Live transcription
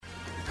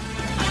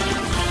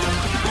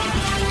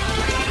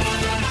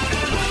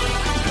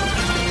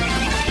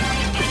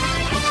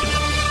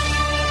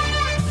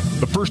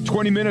first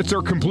 20 minutes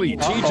are complete.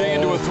 TJ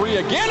into a three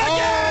again.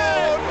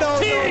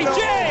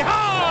 TJ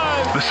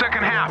Haws! The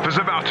second half is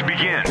about to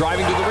begin.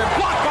 Driving to the rim,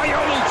 blocked by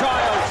Yoeli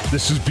Childs.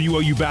 This is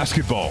BYU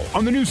basketball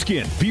on the new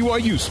skin,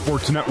 BYU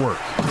Sports Network.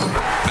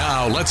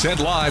 Now let's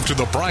head live to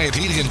the Bryant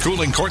Heating and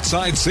Cooling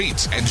courtside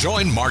seats and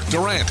join Mark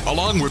Durrant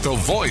along with the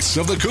voice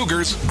of the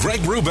Cougars,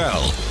 Greg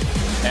Wrubell.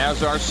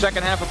 As our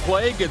second half of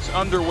play gets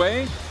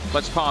underway,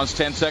 let's pause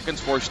 10 seconds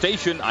for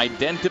station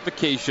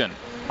identification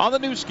on the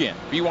new skin,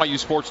 BYU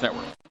Sports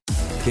Network.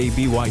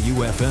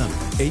 KBYU FM,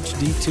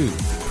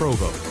 HD2,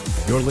 Provo.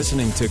 You're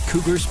listening to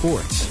Cougar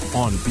Sports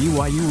on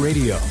BYU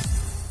Radio.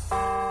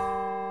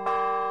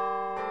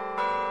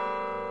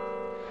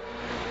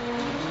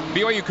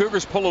 BYU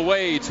Cougars pull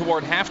away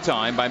toward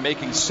halftime by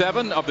making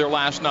 7 of their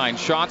last 9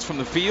 shots from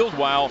the field,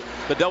 while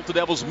the Delta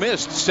Devils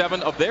missed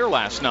 7 of their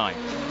last 9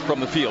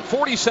 from the field.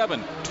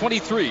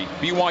 47-23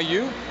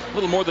 BYU, a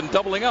little more than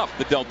doubling up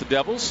the Delta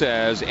Devils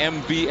as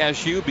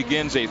MVSU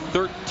begins a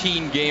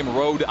 13-game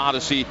road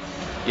odyssey.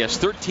 Yes,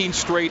 13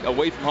 straight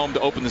away from home to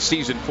open the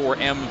season for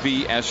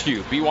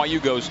MVSU.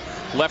 BYU goes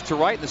left to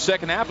right in the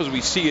second half as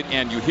we see it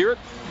and you hear it.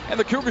 And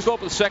the Cougars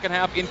open the second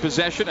half in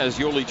possession as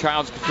Yoeli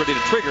Childs gets ready to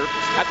trigger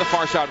at the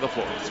far side of the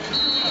floor.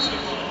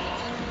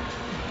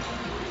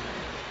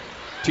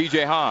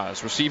 TJ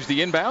Haws receives the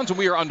inbounds, and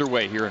we are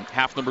underway here in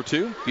half number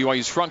 2.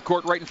 BYU's front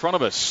court right in front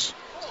of us.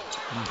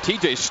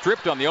 TJ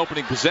stripped on the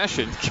opening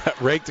possession.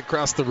 Got raked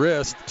across the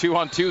wrist.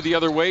 2-on-2 the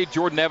other way.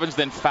 Jordan Evans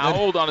then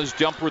fouled on his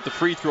jumper at the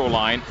free throw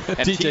line, and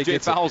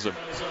TJ fouls him.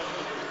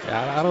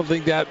 Yeah, I don't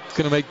think that's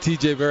going to make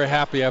TJ very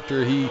happy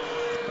after he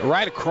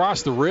right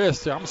across the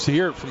wrist. I'm going to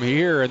hear it from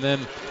here, and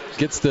then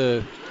gets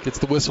the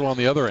whistle on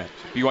the other end.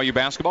 BYU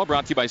basketball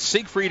brought to you by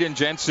Siegfried and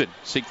Jensen.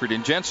 Siegfried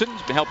and Jensen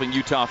has been helping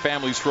Utah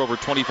families for over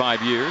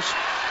 25 years.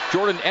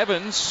 Jordan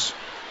Evans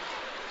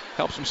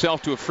helps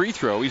himself to a free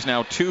throw. He's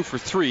now 2 for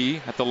 3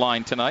 at the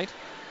line tonight.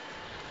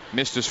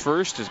 Missed his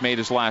first, has made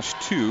his last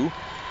 2.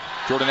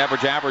 Jordan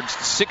averaged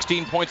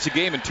 16 points a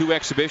game in 2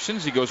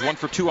 exhibitions. He goes 1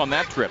 for 2 on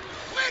that trip.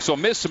 So a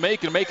miss, a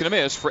make, and a make and a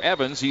miss for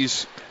Evans.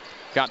 He's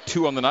got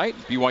 2 on the night.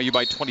 BYU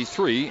by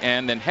 23.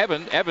 And then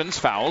Evans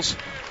fouls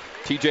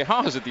TJ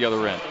Haws at the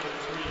other end.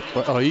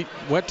 Well, he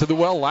went to the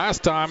well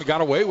last time,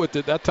 got away with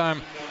it. That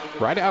time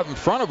right out in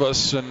front of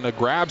us and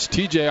grabs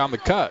TJ on the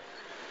cut.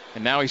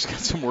 And now he's got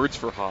some words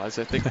for Haws.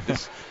 I think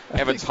this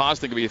Evans-Haws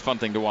thing will be a fun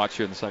thing to watch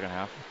here in the second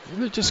half.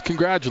 They're just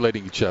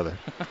congratulating each other.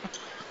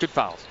 Good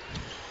fouls.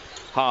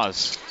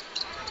 Haws,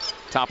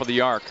 top of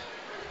the arc.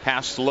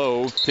 Pass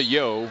low to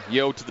Yo.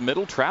 Yo to the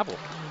middle, travel.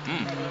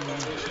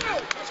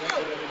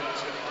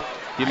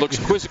 He looks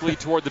quizzically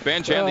toward the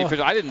bench and the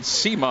official. I didn't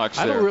see much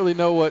there. I don't really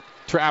know what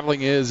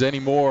traveling is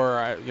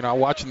anymore.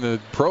 Watching the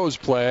pros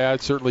play, I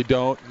certainly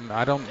don't. And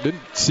I didn't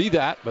see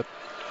that, but.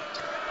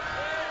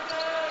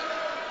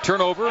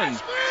 Turnover and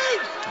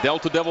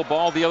Delta Devil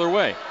ball the other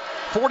way.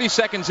 40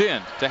 seconds in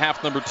to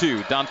half number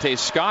 2. Dante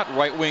Scott,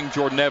 right wing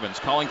Jordan Evans,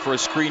 calling for a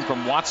screen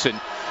from Watson.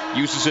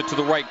 Uses it to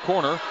the right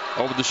corner,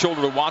 over the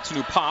shoulder to Watson,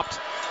 who popped.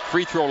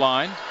 Free throw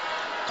line.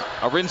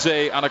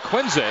 Arinze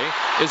Anaquinze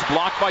is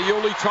blocked by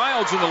Yoeli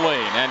Childs in the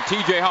lane, and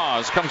TJ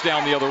Haws comes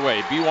down the other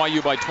way.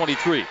 BYU by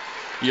 23.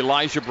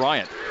 Elijah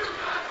Bryant,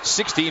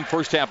 16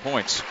 first half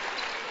points.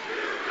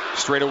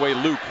 Straight away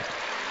Luke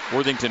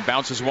Worthington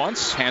bounces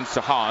once, hands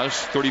to Haws,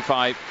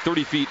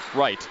 30 feet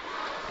right.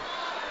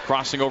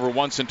 Crossing over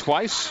once and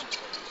twice.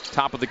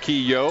 Top of the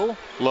key, Yo.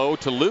 Low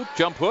to Luke,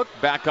 jump hook,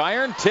 back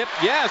iron, tip,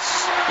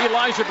 yes!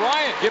 Elijah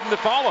Bryant, give him the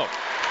follow.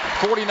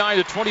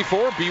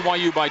 49-24,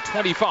 BYU by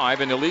 25,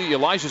 and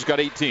Elijah's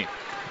got 18.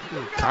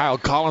 Kyle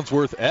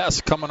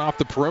Collinsworth coming off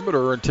the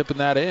perimeter and tipping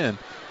that in.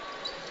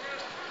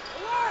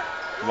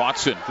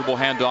 Watson, dribble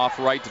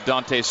handoff right to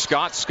Dante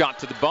Scott. Scott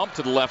to the bump,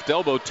 to the left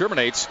elbow,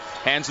 terminates.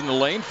 Hands in the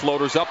lane,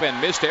 floaters up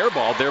and missed air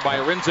ball there by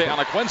Arinze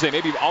Anaquinze.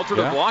 Maybe altered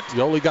or blocked.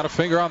 Yoeli got a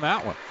finger on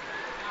that one.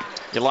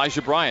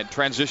 Elijah Bryant,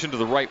 transition to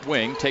the right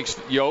wing, takes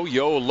Yo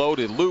low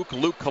to Luke.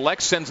 Luke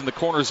collects, sends in the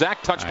corner.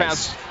 Zach, touch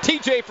pass.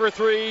 TJ for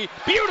 3.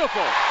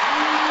 Beautiful.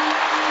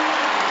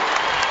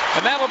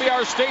 And that'll be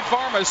our State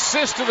Farm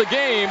assist of the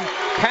game.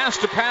 Pass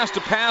to pass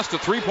to pass to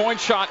 3-point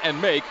shot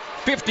and make.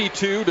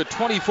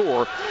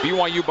 52-24.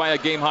 BYU by a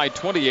game-high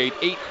 28.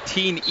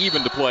 18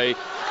 even to play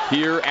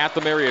here at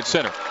the Marriott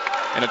Center.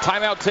 And a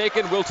timeout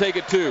taken. We'll take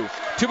it too.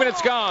 2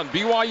 minutes gone.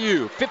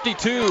 BYU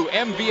 52.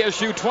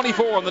 MVSU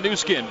 24 on the new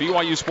skin.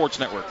 BYU Sports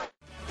Network.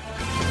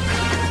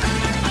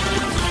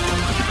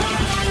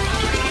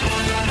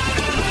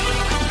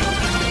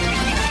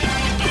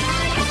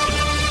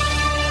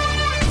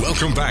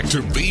 Welcome back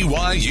to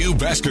BYU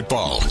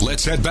basketball.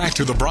 Let's head back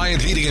to the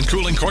Bryant Heating and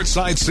Cooling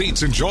courtside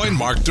seats and join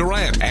Mark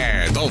Durrant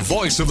and the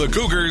voice of the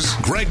Cougars,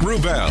 Greg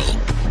Wrubell.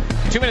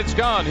 2 minutes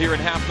gone here in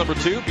half number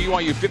 2.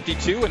 BYU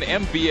 52 and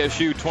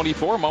MVSU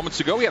 24. Moments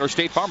ago, we had our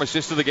State Farm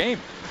assist of the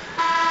game.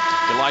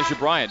 Elijah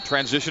Bryant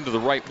transition to the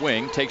right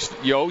wing, takes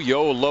Yo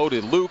low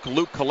to Luke.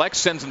 Luke collects,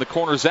 sends in the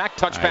corner. Zach,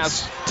 touch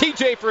pass.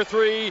 TJ for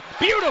 3.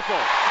 Beautiful.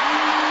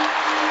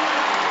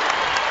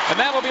 And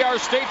that'll be our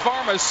State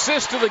Farm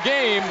assist of the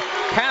game.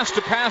 Pass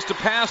to pass to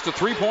pass to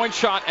three-point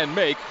shot and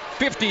make.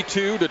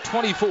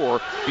 52-24.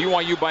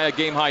 BYU by a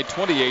game-high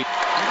 28.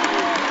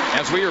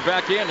 As we are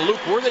back in,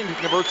 Luke Worthington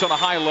converts on a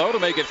high-low to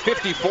make it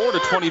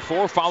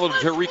 54-24, followed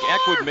Tariq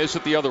Eckwood miss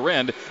at the other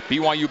end.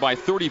 BYU by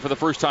 30 for the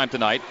first time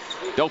tonight.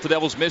 Delta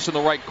Devils miss in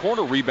the right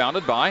corner,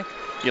 rebounded by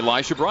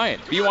Elijah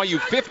Bryant. BYU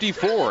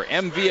 54,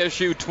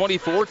 MVSU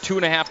 24,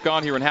 2.5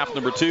 gone here in half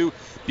number 2.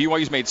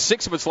 BYU's made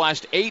 6 of its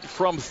last 8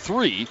 from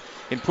 3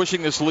 in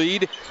pushing this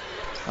lead.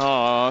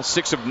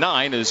 6 of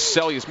 9 as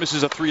Sellius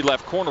misses a 3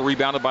 left corner,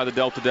 rebounded by the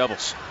Delta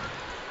Devils.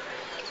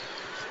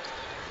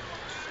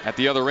 At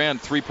the other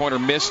end, three-pointer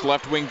missed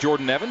left wing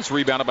Jordan Evans,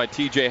 rebounded by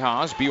TJ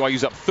Haas.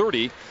 BYU's up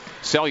 30.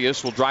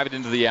 Sellius will drive it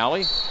into the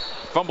alley.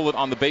 Fumble it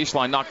on the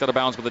baseline, knocked out of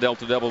bounds by the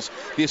Delta Devils.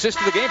 The assist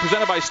of the game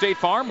presented by State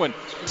Farm. When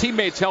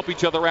teammates help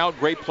each other out,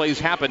 great plays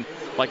happen,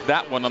 like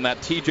that one on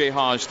that TJ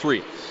Haas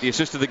 3. The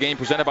assist of the game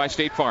presented by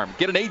State Farm.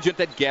 Get an agent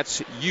that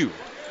gets you.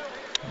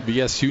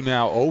 BSU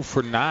now 0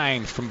 for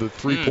 9 from the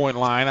three-point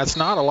line. That's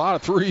not a lot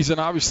of threes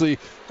and obviously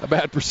a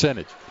bad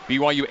percentage.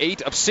 BYU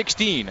 8 of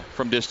 16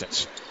 from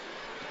distance.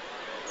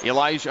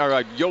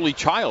 Yoli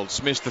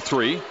Childs missed the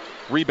 3.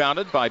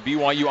 Rebounded by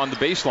BYU on the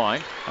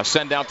baseline. A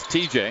send out to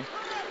TJ.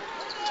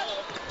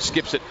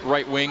 Skips it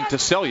right wing to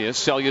Sellius.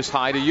 Sellius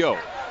high to Yo.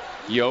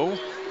 Yo,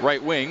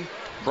 right wing.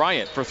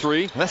 Bryant for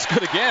 3. That's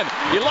good again.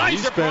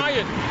 Elijah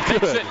Bryant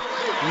takes it.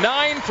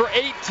 9 for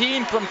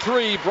 18 from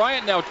 3.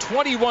 Bryant now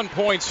 21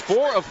 points,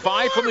 4 of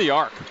 5 from the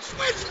arc.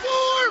 Switch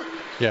 4.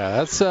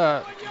 Yeah,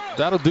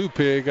 that'll do,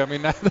 Pig. I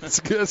mean, that's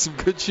good. Some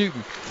good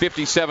shooting.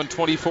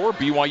 57-24.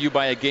 BYU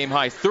by a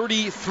game-high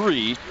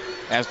 33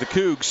 as the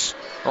Cougs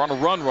are on a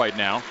run right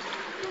now.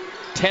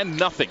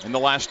 10-0 in the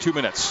last 2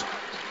 minutes.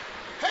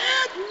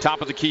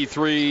 Top of the key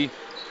 3.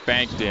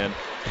 Banked in.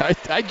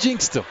 I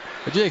jinxed him.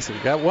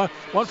 Got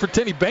one for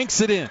 10. He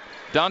banks it in.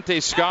 Dante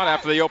Scott,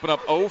 after they open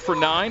up 0 for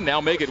 9,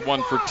 now make it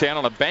 1 for 10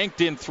 on a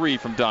banked-in 3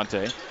 from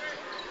Dante.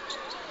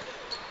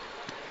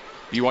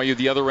 BYU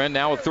the other end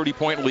now a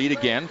 30-point lead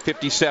again,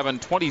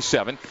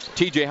 57-27.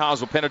 TJ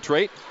Haas will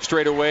penetrate.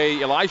 Straight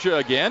away, Elijah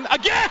again. 5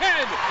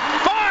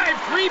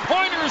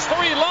 3-pointers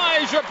for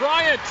Elijah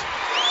Bryant.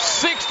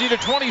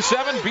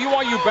 60-27.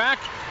 BYU back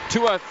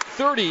to a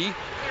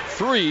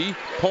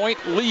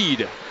 33-point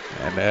lead.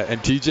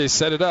 And TJ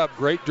set it up.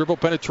 Great dribble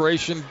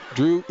penetration.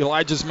 Drew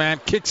Elijah's man,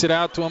 kicks it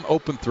out to him.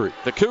 Open 3.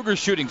 The Cougars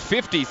shooting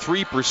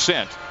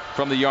 53%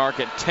 from the arc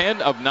at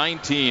 10 of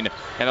 19.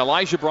 And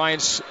Elijah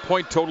Bryant's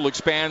point total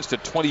expands to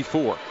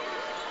 24.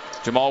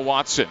 Jamal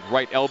Watson,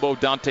 right elbow,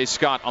 Dante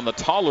Scott on the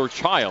taller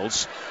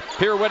Childs.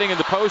 Pirouetting in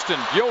the post,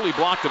 and Yoli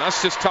blocked it.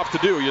 That's just tough to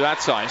do. You're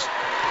that size.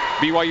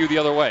 BYU the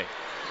other way.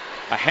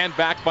 A hand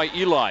back by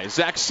Eli.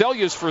 Zach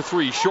Sellius for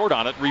 3, short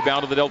on it.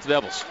 Rebound of the Delta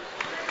Devils.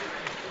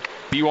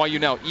 BYU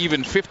now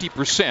even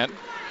 50%.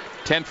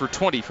 10 for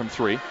 20 from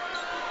 3.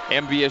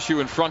 MVSU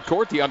in front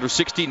court. The under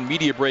 16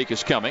 media break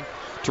is coming.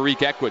 Tariq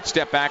Eckwood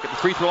step back at the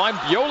free throw line.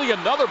 Yoli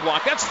another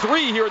block. That's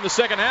 3 here in the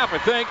second half, I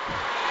think.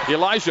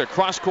 Elijah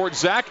cross court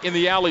Zach in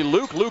the alley.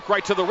 Luke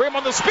right to the rim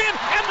on the spin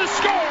and the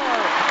score.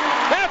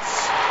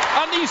 That's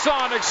a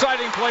Nissan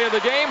exciting play of the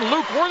game.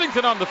 Luke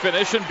Worthington on the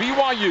finish, and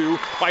BYU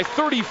by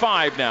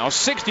 35 now,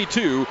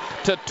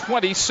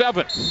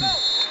 62-27.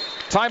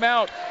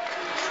 Timeout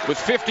with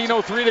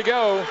 15:03 to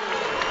go.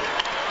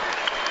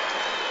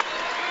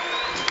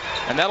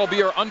 And that'll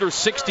be our under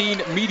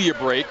 16 media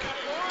break,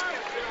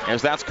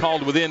 as that's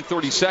called within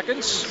 30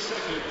 seconds.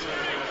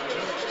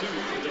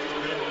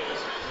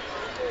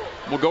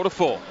 We'll go to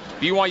full.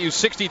 BYU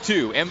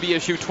 62,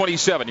 MVSU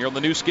 27 here on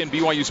the new skin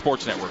BYU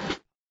Sports Network.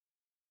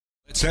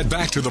 Let's head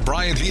back to the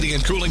Bryant Heating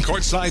and Cooling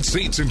courtside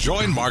seats and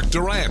join Mark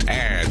Durant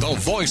and the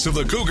voice of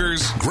the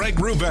Cougars, Greg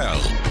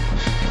Wrubell.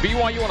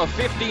 BYU on a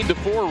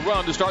 15-4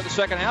 run to start the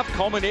second half,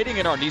 culminating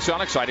in our Nissan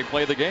exciting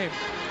play of the game.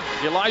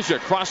 Elijah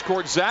cross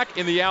court Zach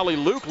in the alley.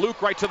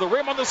 Luke right to the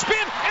rim on the spin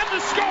and the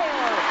score.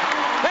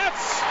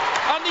 That's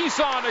a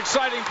Nissan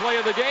exciting play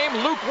of the game.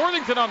 Luke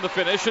Worthington on the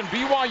finish, and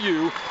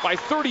BYU by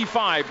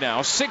 35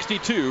 now,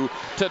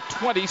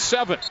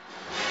 62-27.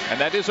 And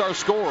that is our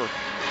score.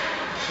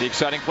 The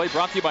exciting play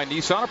brought to you by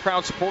Nissan, a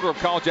proud supporter of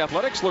college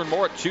athletics. Learn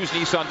more at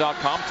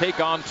ChooseNissan.com. Take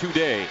on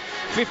today.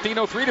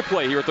 15:03 to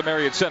play here at the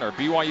Marriott Center.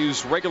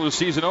 BYU's regular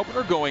season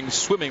opener going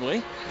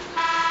swimmingly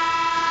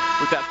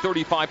with that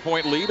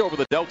 35-point lead over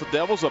the Delta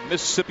Devils of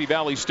Mississippi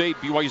Valley State.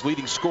 BYU's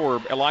leading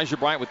scorer, Elijah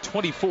Bryant, with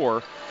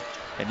 24.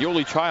 And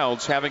Yoli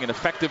Childs having an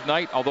effective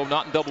night, although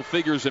not in double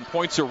figures in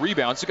points or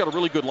rebounds. He's got a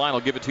really good line. I'll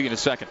give it to you in a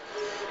second.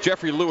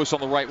 Jeffrey Lewis on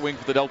the right wing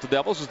for the Delta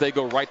Devils as they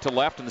go right to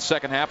left in the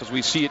second half, as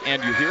we see it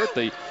and you hear it.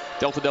 The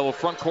Delta Devil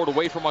front court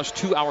away from us,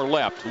 2 hour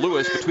left.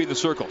 Lewis between the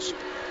circles.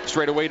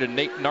 Straight away to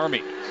Nate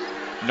Narmi.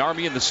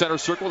 Narmi in the center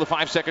circle with a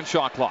 5-second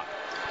shot clock.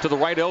 To the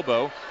right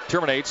elbow,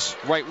 terminates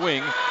right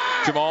wing,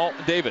 Jamal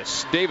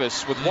Davis.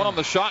 Davis with 1 on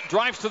the shot,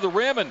 drives to the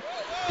rim and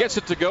gets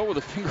it to go with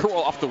a finger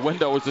roll off the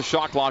window as the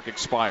shot clock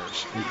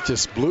expires. He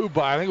just blew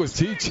by. I think it was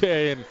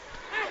TJ and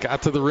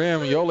got to the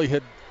rim. Yoli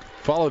had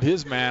followed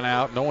his man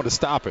out. No one to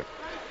stop it.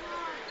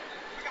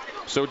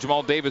 So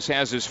Jamal Davis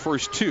has his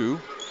first two.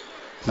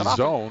 Not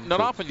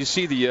often you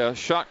see the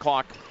shot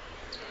clock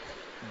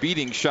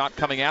beating shot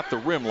coming at the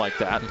rim like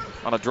that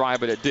on a drive,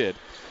 but it did.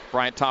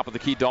 Bryant top of the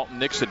key. Dalton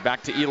Nixon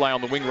back to Eli on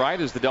the wing right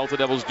as the Delta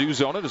Devils do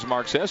zone it, as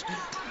Mark says.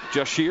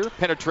 Jashir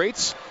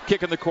penetrates,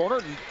 kick in the corner.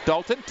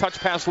 Dalton, touch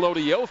pass low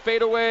to Yo.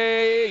 Fade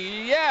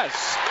away.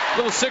 Yes!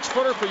 Little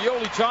 6-footer for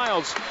Yoli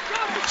Childs.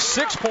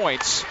 6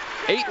 points,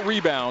 8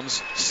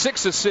 rebounds,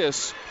 6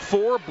 assists,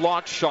 4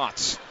 blocked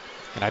shots.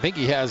 And I think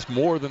he has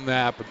more than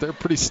that, but they're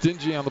pretty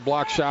stingy on the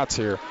block shots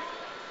here.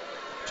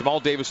 Jamal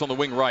Davis on the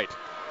wing right.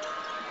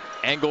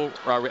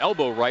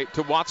 Elbow right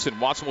to Watson.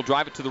 Watson will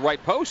drive it to the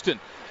right post, and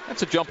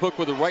that's a jump hook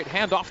with the right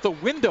hand off the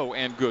window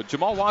and good.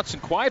 Jamal Watson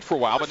quiet for a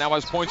while, but now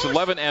has points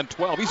 11 and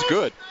 12. He's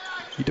good.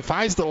 He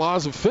defies the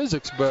laws of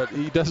physics, but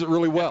he does it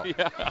really well.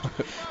 Yeah,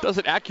 does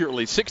it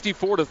accurately.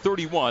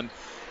 64-31.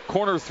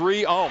 Corner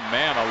three, oh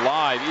man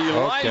alive.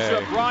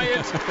 Elijah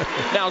Bryant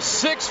now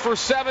 6 for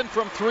 7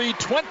 from 3,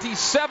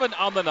 27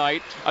 on the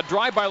night. A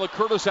drive by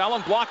LaCurtis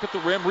Allen, block at the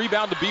rim,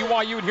 rebound to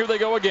BYU, and here they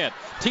go again.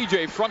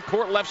 TJ front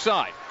court left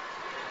side.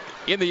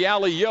 In the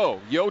alley, Yo.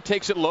 Yo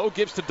takes it low,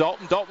 gives to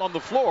Dalton. Dalton on the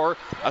floor.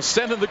 A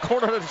send in the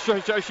corner to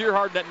Jashir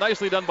Hardnett.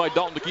 Nicely done by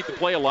Dalton to keep the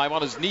play alive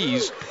on his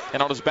knees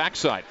and on his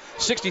backside.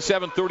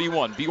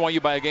 67-31.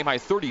 BYU by a game high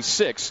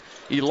 36.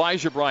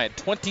 Elijah Bryant,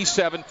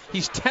 27.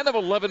 He's 10 of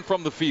 11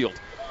 from the field.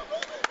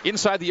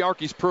 Inside the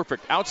arc, he's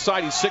perfect.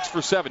 Outside, he's 6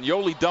 for 7.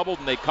 Yoli doubled,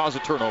 and they cause a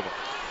turnover.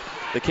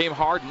 They came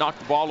hard, knocked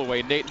the ball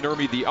away. Nate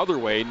Nurmi the other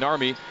way.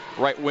 Nurmi,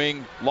 right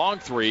wing, long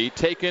three,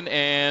 taken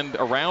and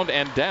around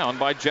and down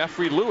by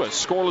Jeffrey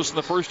Lewis. Scoreless in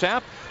the first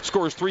half.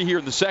 Scores 3 here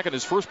in the second,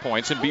 his first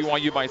points, and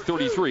BYU by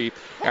 33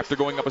 after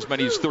going up as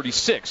many as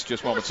 36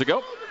 just moments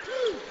ago.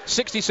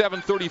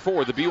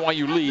 67-34, the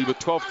BYU lead with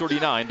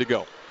 12:39 to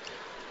go.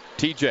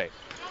 TJ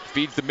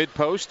feeds the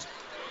mid-post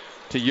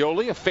to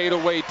Yoli, a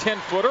fadeaway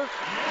 10-footer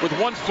with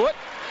 1 foot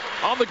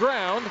on the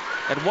ground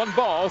and 1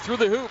 ball through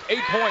the hoop. 8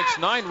 points,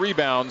 9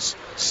 rebounds,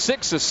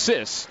 6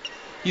 assists.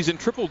 He's in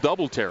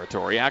triple-double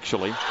territory,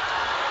 actually,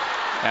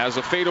 as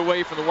a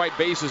fadeaway from the right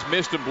base is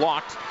missed and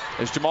blocked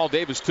as Jamal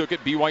Davis took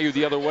it. BYU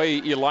the other way,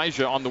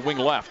 Elijah on the wing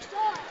left.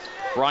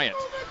 Bryant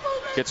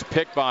gets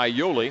picked by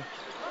Yoli.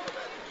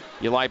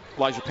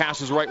 Elijah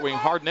passes right wing,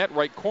 Hardnett,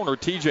 right corner,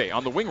 TJ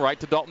on the wing right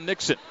to Dalton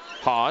Nixon.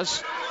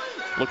 Haws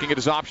looking at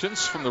his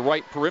options from the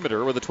right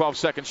perimeter with a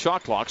 12-second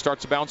shot clock.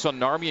 Starts to bounce on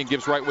Nurmi and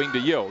gives right wing to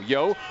Yo.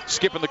 Yo,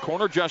 skip in the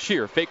corner.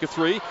 Jashir, fake a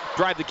 3.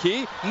 Drive the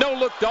key. No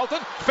look, Dalton.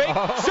 Fake,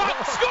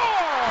 shot,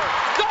 score!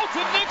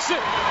 Dalton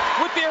Nixon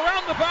with the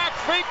around-the-back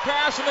fake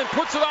pass and then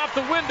puts it off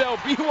the window.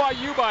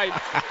 BYU by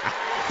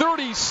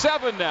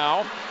 37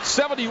 now.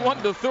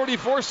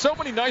 71-34. So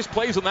many nice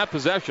plays on that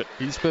possession.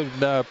 He's been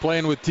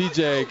playing with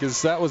TJ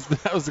because that was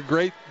a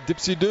great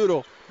dipsy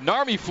doodle.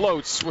 Nurmi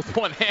floats with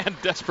one hand,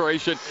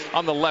 desperation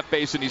on the left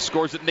base, and he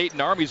scores it. Nate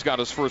Nurmi's got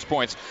his first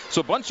points. So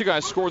a bunch of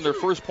guys scoring their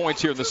first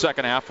points here in the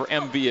second half for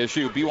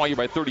MVSU. BYU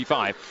by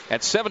 35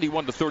 at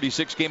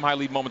 71-36. Game high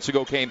lead moments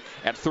ago came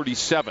at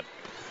 37.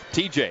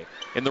 TJ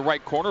in the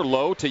right corner,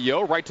 low to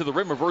Yo, right to the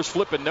rim, reverse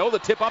flip and no. The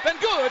tip up and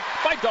good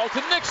by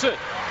Dalton Nixon.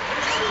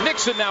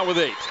 Nixon now with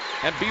 8.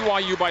 And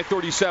BYU by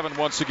 37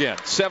 once again,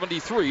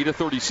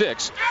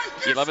 73-36.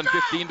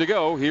 11:15 to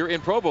go here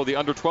in Provo. The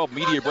under 12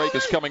 media break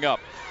is coming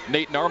up.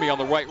 Nate Nurmi on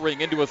the right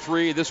wing into a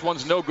 3. This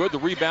one's no good. The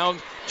rebound,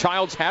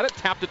 Childs had it,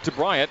 tapped it to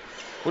Bryant.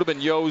 Would have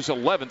been Yo's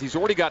 11th. He's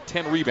already got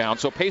 10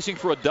 rebounds, so pacing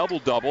for a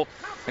double-double.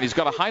 And he's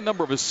got a high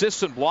number of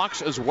assists and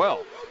blocks as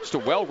well. Just a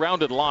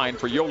well-rounded line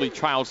for Yoli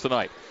Childs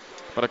tonight.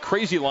 But a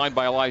crazy line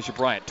by Elijah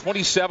Bryant.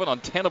 27 on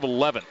 10 of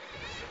 11.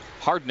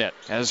 Hardnett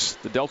as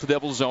the Delta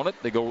Devils zone it.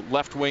 They go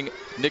left wing,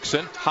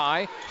 Nixon,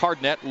 high,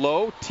 Hardnett,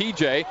 low,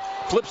 TJ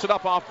flips it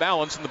up off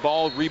balance, and the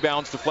ball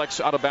rebounds, deflects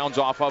out of bounds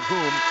off of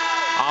whom?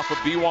 Off of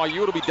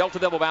BYU. It'll be Delta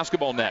Devil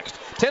basketball next.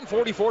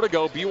 10:44 to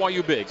go,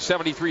 BYU big,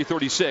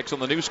 73-36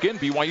 on the new skin,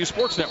 BYU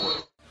Sports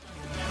Network.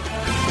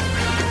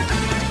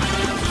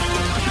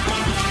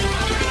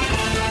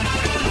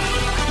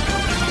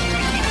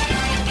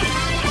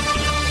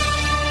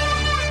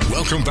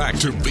 Welcome back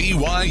to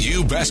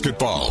BYU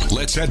basketball.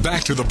 Let's head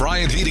back to the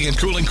Bryant Heating and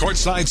Cooling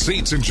courtside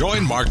seats and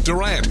join Mark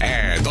Durant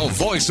and the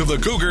voice of the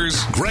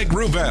Cougars, Greg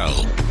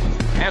Wrubell.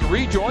 And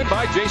rejoined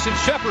by Jason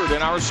Shepard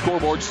in our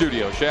scoreboard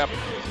studio. Shep.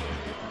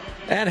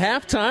 At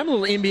halftime, a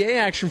little NBA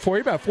action for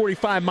you, about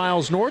 45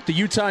 miles north. The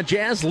Utah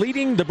Jazz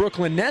leading the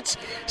Brooklyn Nets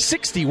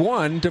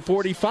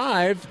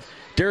 61-45.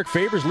 Derek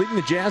Favors leading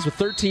the Jazz with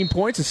 13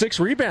 points and 6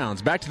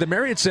 rebounds. Back to the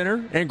Marriott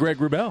Center and Greg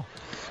Wrubell.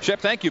 Shep,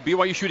 thank you.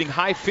 BYU shooting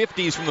high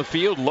 50s from the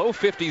field, low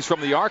 50s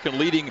from the arc, and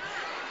leading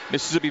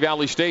Mississippi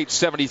Valley State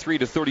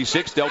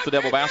 73-36. Delta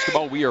Devil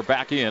basketball. We are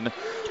back in.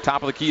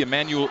 Top of the key,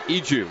 Emmanuel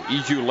Iju.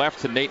 Iju left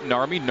to Nate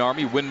Nurmi.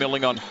 Nurmi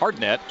windmilling on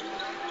Hardnett.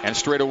 And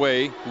straight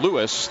away,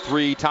 Lewis,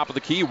 3, top of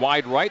the key,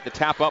 wide right. The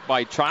tap up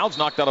by Childs,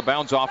 knocked out of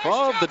bounds off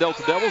of the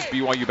Delta Devils.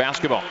 BYU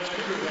basketball.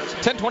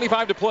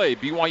 10:25 to play.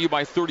 BYU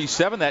by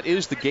 37. That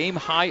is the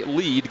game-high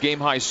lead.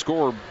 Game-high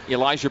score,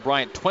 Elijah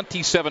Bryant,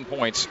 27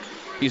 points.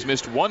 He's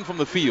missed 1 from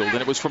the field, and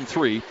it was from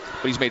 3.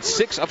 But he's made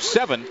 6 of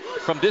 7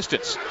 from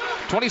distance.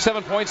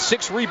 27 points,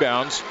 6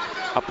 rebounds.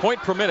 A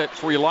point per minute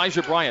for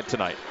Elijah Bryant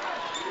tonight.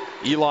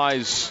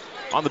 Eli's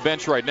on the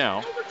bench right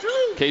now.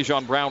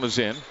 Kajon Brown is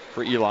in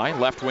for Eli.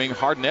 Left wing,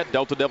 hard net,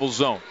 Delta Devils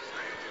zone.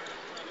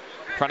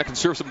 Trying to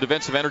conserve some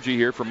defensive energy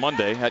here for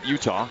Monday at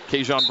Utah.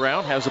 Kajon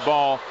Brown has the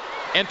ball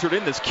entered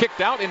in, that's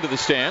kicked out into the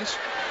stands.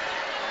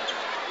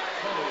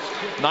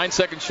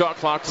 9-second shot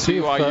clock to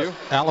BYU.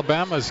 If,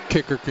 Alabama's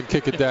kicker can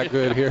kick it that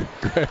good here,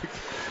 Greg.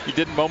 He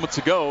didn't moments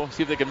ago.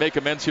 See if they can make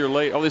amends here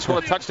late. Oh, they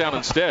scored a touchdown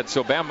instead.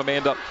 So Bama may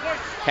end up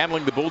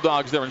handling the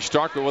Bulldogs there in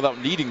Starkville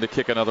without needing to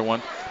kick another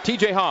one.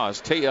 TJ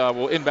Haas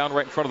will inbound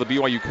right in front of the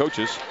BYU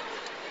coaches.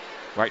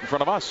 Right in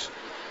front of us.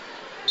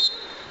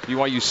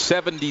 BYU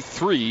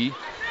 73,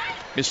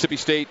 Mississippi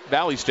State,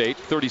 Valley State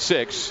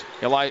 36.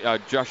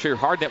 Joshua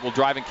Hardnett will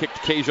drive and kick to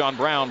Kajon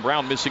Brown.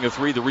 Brown missing a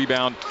 3. The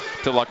rebound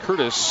to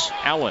LaCurtis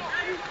Allen.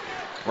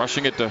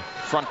 Rushing it to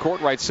front court,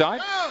 right side.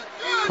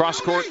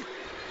 Cross court,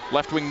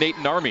 left wing Nate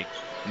Narmi.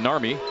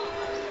 Narmi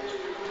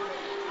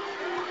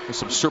with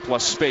some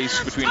surplus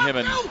space between him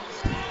and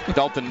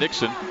Dalton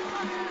Nixon.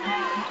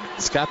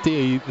 It's got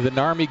the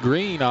Narmi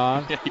green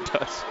on. Yeah, he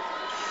does.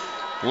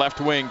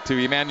 Left wing to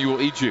Emmanuel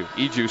Iju.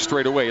 Iju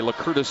straight away.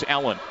 LaCurtis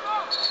Allen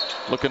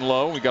looking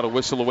low. We got a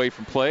whistle away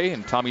from play,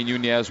 and Tommy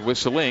Nunez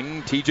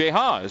whistling. TJ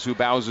Haas, who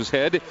bows his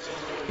head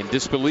in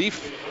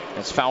disbelief.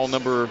 That's foul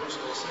number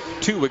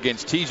 2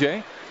 against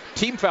TJ.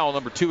 Team foul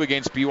number 2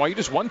 against BYU.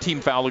 Just 1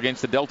 team foul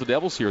against the Delta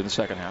Devils here in the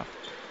second half.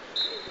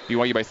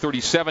 BYU by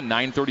 37,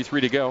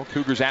 9:33 to go.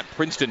 Cougars at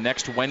Princeton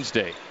next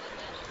Wednesday.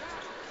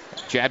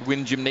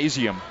 Jadwin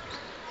Gymnasium.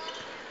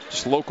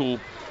 Just local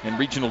and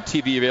regional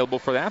TV available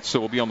for that, so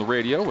we'll be on the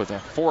radio with a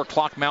 4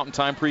 o'clock Mountain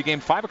Time pregame,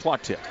 5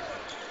 o'clock tip.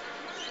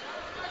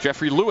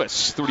 Jeffrey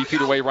Lewis, 30 feet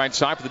away right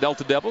side for the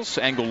Delta Devils.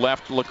 Angle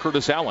left,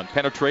 LaCurtis Allen.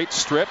 Penetrate,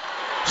 strip,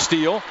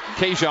 steal.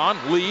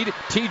 Kajon, lead.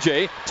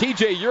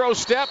 TJ, Euro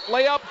step,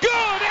 layup, good,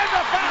 and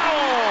the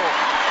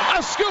foul!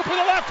 A scoop in the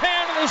left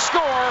hand and a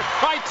score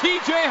by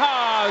TJ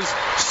Haas.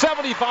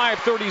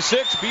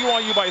 75-36,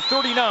 BYU by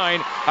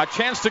 39. A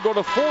chance to go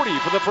to 40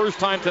 for the first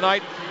time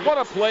tonight. What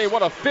a play,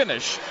 what a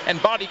finish,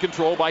 and body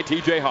control by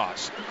TJ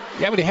Haas.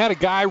 Yeah, but he had a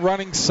guy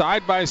running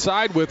side by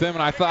side with him,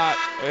 and I thought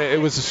it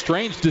was a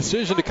strange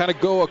decision to kind of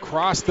go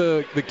across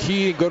the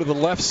key and go to the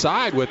left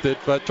side with it,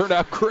 but it turned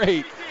out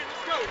great.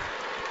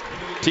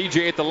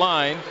 TJ at the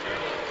line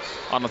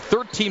on a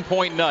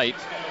 13-point night.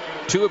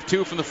 2 of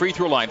 2 from the free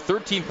throw line.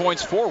 13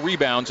 points, 4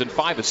 rebounds, and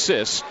 5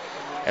 assists.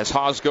 As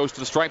Haas goes to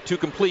the stripe to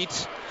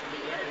complete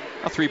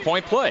a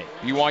 3-point play.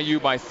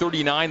 BYU by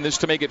 39, this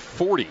to make it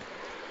 40.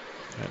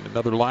 And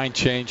another line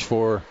change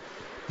for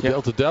the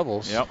Delta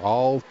Devils.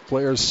 All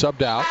players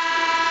subbed out.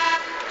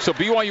 So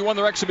BYU won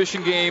their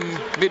exhibition game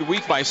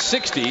midweek by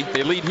 60.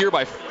 They lead here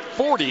by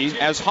 40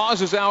 as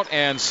Haas is out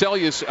and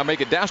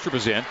Dastrup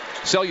is in.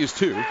 Selja's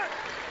 2.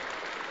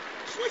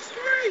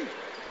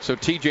 So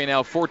TJ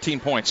now 14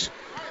 points.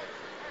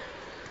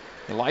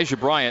 Elijah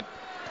Bryant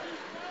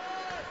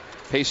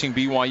pacing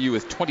BYU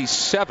with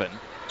 27.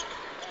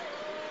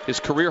 His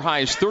career high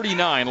is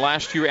 39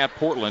 last year at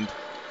Portland.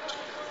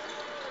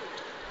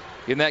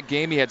 In that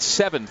game, he had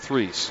 7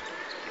 threes.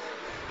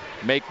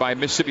 Make by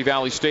Mississippi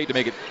Valley State to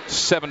make it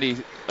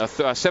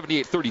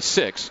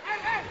 78-36.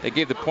 They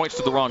gave the points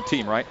to the wrong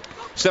team, right?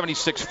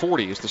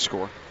 76-40 is the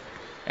score.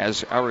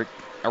 As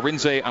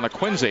Arinze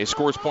Anaquinze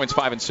scores points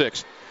 5 and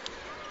 6.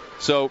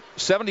 So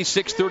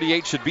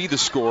 76-38 should be the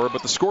score,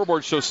 but the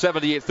scoreboard shows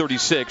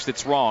 78-36.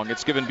 It's wrong.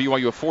 It's given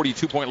BYU a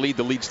 42-point lead.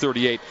 The lead's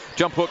 38.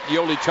 Jump hook,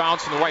 Yoli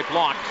Childs from the right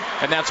block,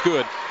 and that's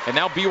good. And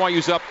now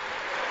BYU's up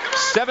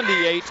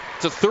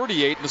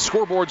 78-38, and the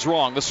scoreboard's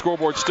wrong. The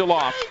scoreboard's still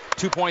off.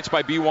 2 points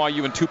by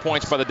BYU and 2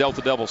 points by the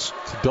Delta Devils.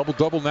 It's a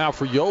double-double now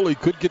for Yoli.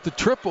 Could get the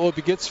triple if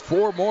he gets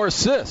 4 more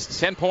assists.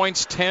 10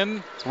 points,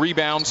 10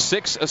 rebounds,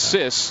 6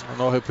 assists. I don't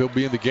know if he'll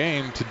be in the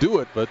game to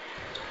do it, but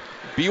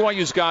the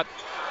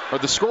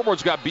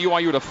scoreboard's got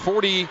BYU at a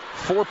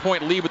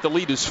 44-point lead, but the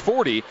lead is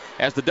 40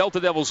 as the Delta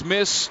Devils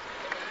miss.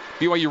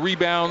 BYU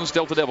rebounds,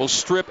 Delta Devils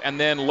strip, and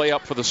then lay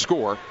up for the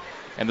score.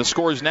 And the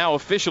score is now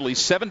officially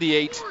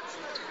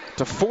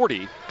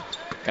 78-40.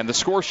 And the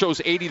score shows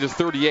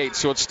 80-38,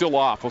 so it's still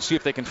off. We'll see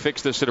if they can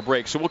fix this at a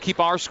break. So we'll keep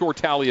our score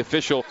tally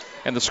official,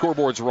 and the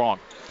scoreboard's wrong.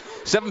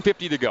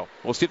 7:50 to go.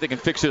 We'll see if they can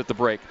fix it at the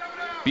break.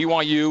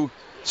 BYU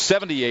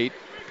 78.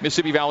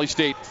 Mississippi Valley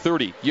State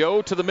 30.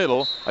 Yo to the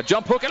middle, a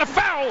jump hook and a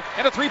foul,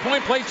 and a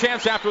 3-point play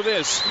chance after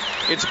this.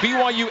 It's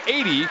BYU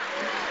 80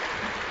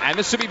 and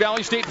Mississippi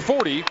Valley State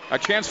 40. A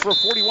chance for a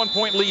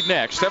 41-point lead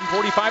next.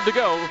 7:45 to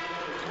go.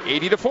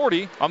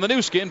 80-40 on the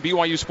new skin,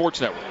 BYU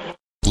Sports Network.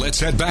 Let's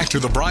head back to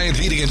the Bryant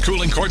Heating and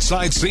Cooling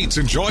courtside seats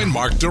and join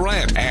Mark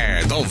Durant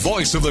and the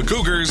voice of the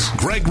Cougars,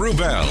 Greg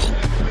Wrubell.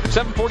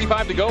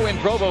 7:45 to go in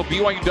Provo.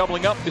 BYU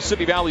doubling up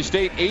Mississippi Valley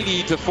State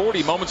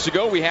 80-40. Moments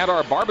ago, we had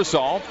our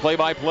Barbasol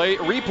play-by-play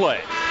replay.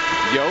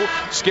 Yo,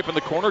 skipping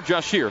the corner,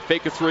 just here.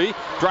 Fake a three,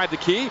 drive the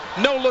key.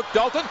 No look,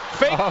 Dalton.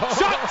 Fake,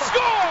 shot,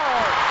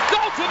 score!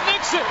 Dalton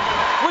Nixon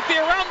with the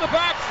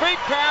around-the-back fake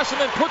pass and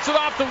then puts it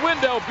off the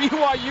window.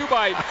 BYU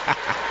by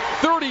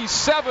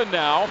 37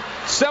 now,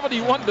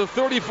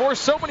 71-34.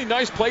 So many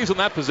nice plays on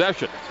that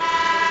possession.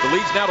 The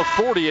lead's now to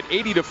 40 at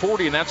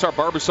 80-40, and that's our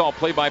Barbasol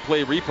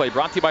play-by-play replay.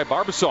 Brought to you by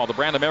Barbasol, the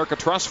brand America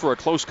trusts for a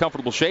close,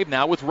 comfortable shave.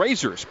 Now with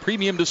razors,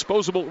 premium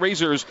disposable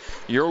razors.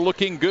 You're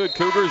looking good,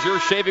 Cougars.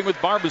 You're shaving with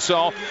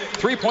Barbasol.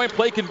 Three-point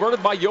play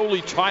converted by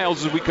Yoli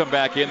Childs as we come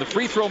back in. The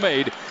free throw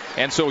made,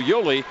 and so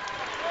Yoli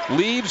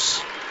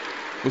leaves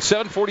with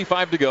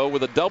 7:45 to go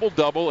with a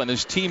double-double, and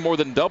his team more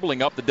than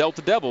doubling up the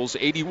Delta Devils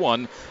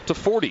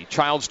 81-40.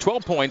 Childs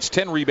 12 points,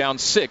 10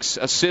 rebounds, 6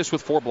 assists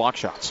with 4 block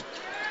shots.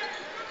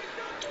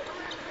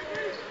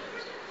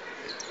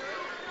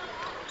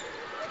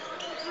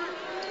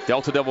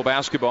 Delta Devil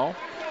basketball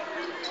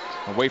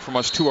away from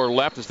us to our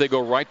left as they go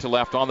right to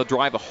left on the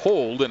drive. A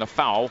hold and a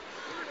foul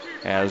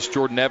as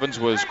Jordan Evans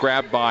was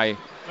grabbed by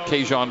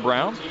Kajon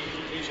Brown.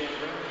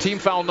 Team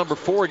foul number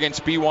 4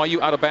 against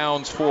BYU, out of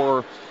bounds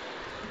for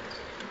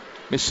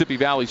Mississippi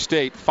Valley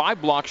State.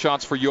 5 block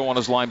shots for Yo on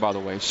his line, by the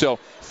way. So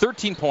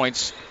 13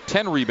 points,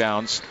 10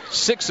 rebounds,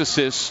 6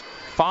 assists,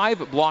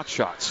 5 block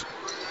shots.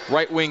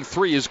 Right wing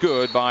 3 is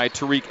good by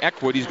Tariq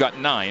Eckwood. He's got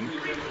 9.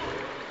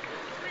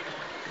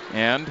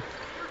 And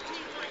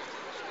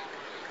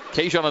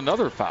Kajon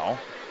another foul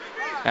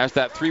as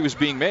that 3 was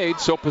being made.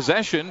 So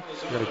possession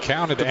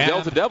counted the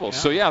Delta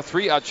Devils. Yeah. So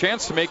a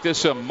chance to make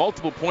this a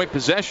multiple point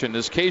possession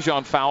as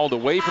Kajon fouled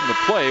away from the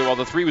play while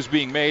the 3 was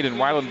being made, and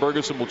Rylan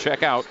Bergerson will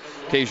check out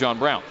Kajon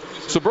Brown.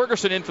 So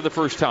Bergerson in for the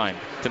first time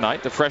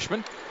tonight, the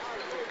freshman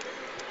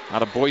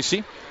out of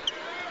Boise.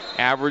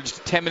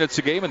 Averaged 10 minutes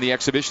a game in the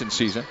exhibition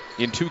season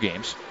in 2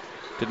 games.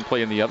 Didn't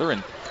play in the other,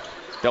 and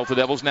Delta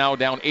Devils now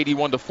down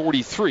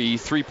 81-43.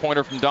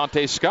 Three-pointer from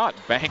Dante Scott.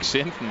 Banks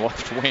in from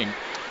left wing.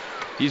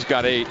 He's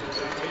got 8.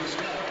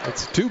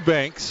 It's 2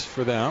 banks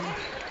for them,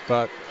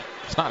 but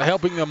it's not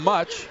helping them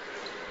much.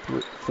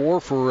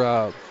 4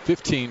 for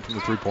 15 from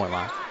the three-point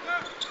line.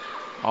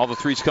 All the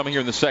threes coming here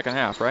in the second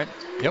half, right?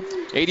 Yep.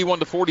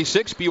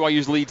 81-46.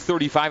 BYU's lead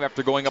 35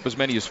 after going up as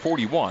many as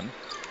 41.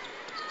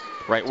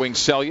 Right wing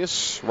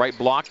Celius. Right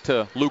block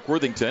to Luke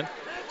Worthington.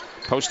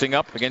 Posting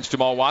up against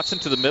Jamal Watson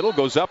to the middle.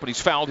 Goes up, and he's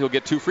fouled. He'll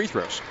get 2 free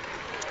throws.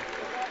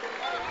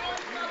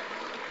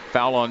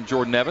 Foul on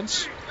Jordan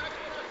Evans.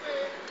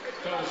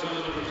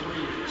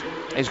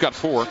 He's got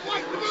 4.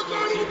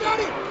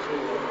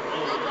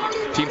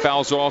 Team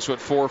fouls are also at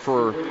 4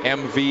 for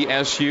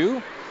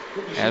MVSU.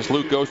 As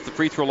Luke goes to the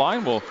free throw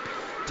line, we'll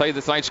tell you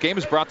this night's game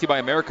is brought to you by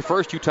America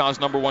First, Utah's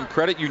 #1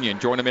 credit union.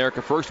 Join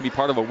America First and be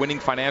part of a winning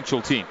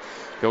financial team.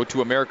 Go to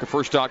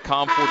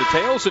AmericaFirst.com for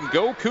details, and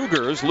go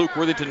Cougars. Luke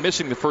Worthington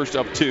missing the first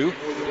of 2.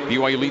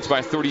 BYU leads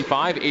by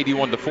 35,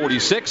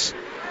 81-46.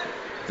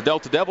 The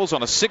Delta Devils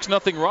on a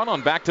 6-0 run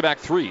on back-to-back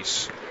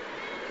threes.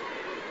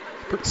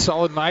 Pretty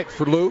solid night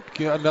for Luke.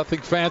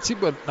 Nothing fancy,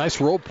 but nice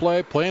role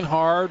play, playing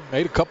hard,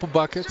 made a couple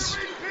buckets.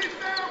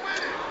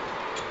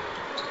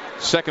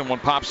 Second one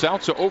pops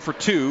out, so 0 for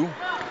 2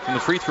 from the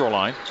free throw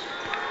line.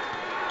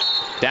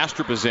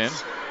 Dastrup is in.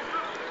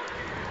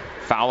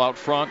 Foul out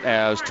front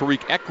as Tariq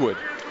Eckwood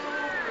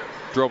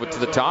drove it to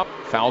the top.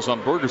 Fouls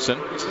on Bergerson.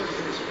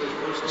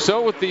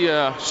 So with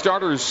the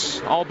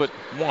starters all but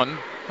 1,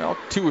 well,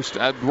 2,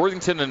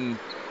 Worthington and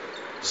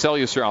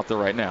Celius are out there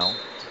right now.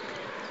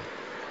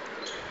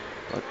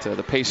 But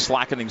the pace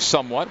slackening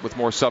somewhat with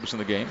more subs in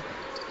the game.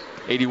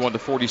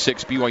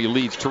 81-46, BYU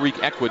leads. Tariq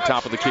Eckwood,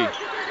 top of the key.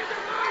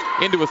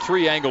 Into a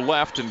 3-angle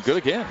left, and good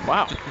again.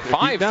 Wow.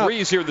 5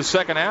 threes here in the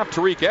second half.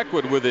 Tariq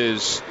Eckwood with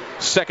his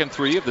second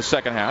 3 of the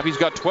second half. He's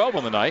got 12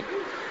 on the night.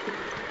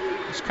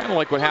 It's kind of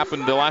like what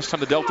happened the last time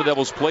the Delta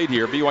Devils played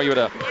here. BYU had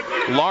a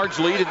large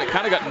lead, and it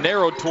kind of got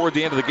narrowed toward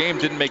the end of the game.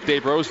 Didn't make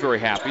Dave Rose very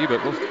happy,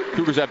 but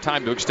Cougars have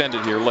time to extend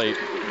it here late.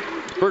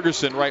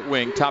 Bergerson, right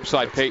wing,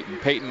 topside Payton.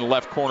 Payton,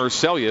 left corner,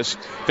 Celius.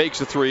 Fakes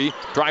the 3,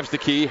 drives the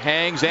key,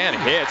 hangs and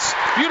hits.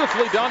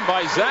 Beautifully done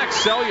by Zach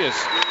Celius.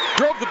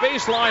 Drove the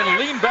baseline,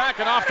 leaned back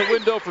and off the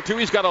window for 2.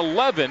 He's got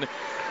 11.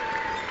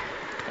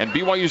 And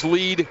BYU's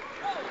lead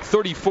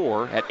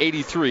 34 at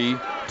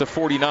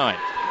 83-49.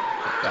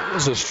 That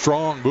was a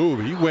strong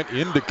move. He went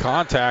into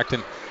contact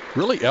and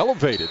really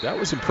elevated. That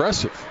was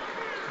impressive.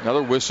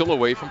 Another whistle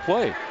away from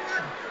play.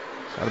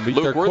 Gotta meet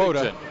Luke their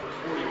Worthington. quota.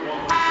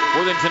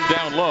 Worthington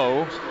down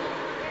low.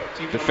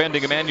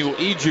 Defending Emmanuel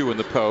Iju in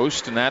the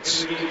post, and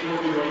that's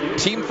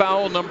team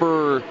foul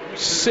number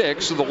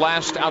 6 of the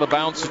last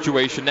out-of-bounds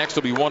situation. Next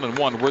will be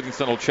 1-1.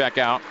 Worthington will check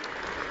out,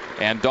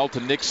 and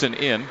Dalton Nixon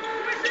in.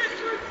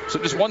 So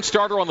just one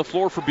starter on the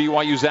floor for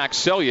BYU, Zach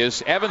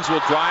Celius. Evans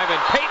will drive, and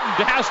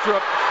Payton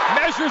Dastrup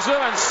measures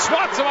him and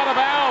swats him out of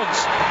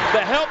bounds.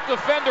 The help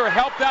defender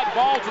helped that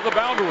ball to the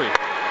boundary.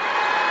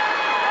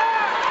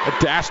 A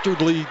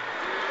dastardly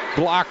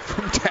block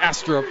from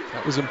Tastrup.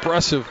 That was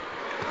impressive.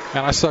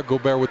 And I saw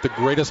Gobert with the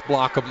greatest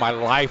block of my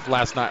life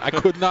last night. I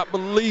could not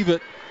believe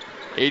it.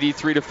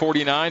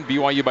 83-49,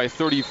 BYU by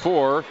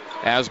 34.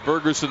 As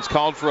Bergerson's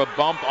called for a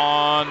bump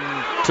on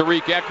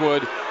Tariq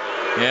Ekwood.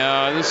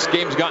 Yeah, this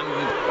game's gotten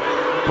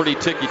pretty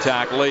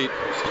ticky-tack late.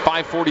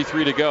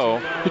 5:43 to go.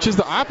 Which is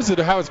the opposite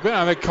of how it's been. I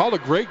mean, they called a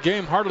great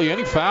game, hardly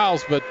any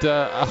fouls, but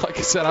like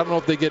I said, I don't know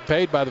if they get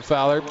paid by the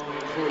foul. They're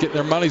getting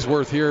their money's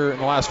worth here in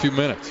the last few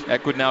minutes.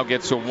 Ekwood now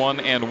gets a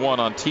 1-and-1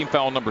 on team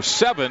foul number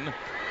 7.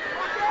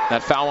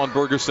 That foul on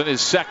Bergerson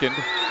is second.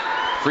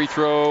 Free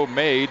throw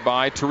made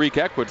by Tariq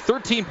Ekwood.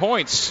 13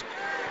 points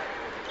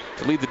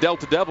to lead the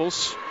Delta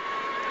Devils.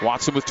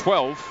 Watson with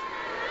 12.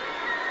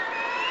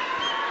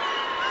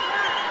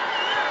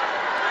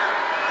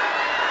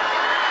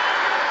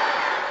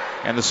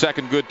 And the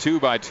second good, too,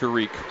 by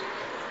Tariq.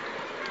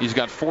 He's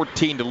got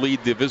 14 to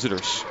lead the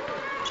visitors.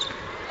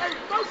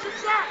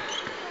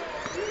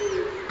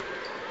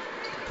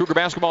 Cougar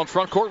basketball in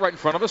front court right in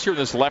front of us here in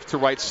this left to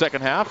right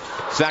second half.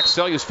 Zach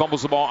Sellius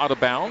fumbles the ball out of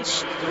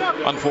bounds.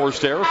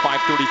 Unforced error,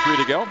 5:33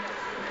 to go.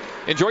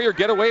 Enjoy your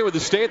getaway with a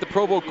stay at the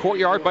Provo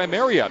Courtyard by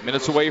Marriott.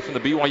 Minutes away from the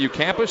BYU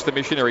campus, the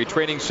Missionary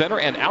Training Center,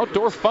 and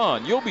outdoor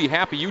fun. You'll be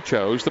happy you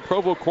chose the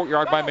Provo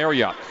Courtyard by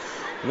Marriott.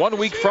 1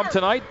 week from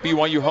tonight,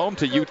 BYU home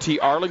to UT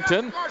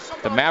Arlington.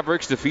 The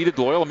Mavericks defeated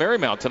Loyola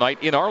Marymount tonight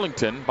in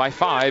Arlington by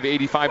 5,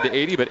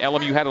 85-80, but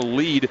LMU had a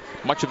lead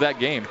much of that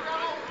game.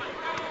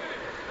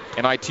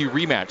 NIT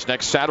rematch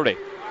next Saturday.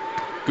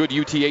 Good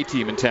UTA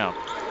team in town.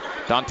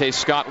 Dante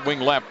Scott,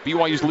 wing left.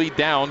 BYU's lead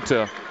down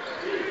to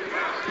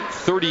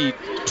 32.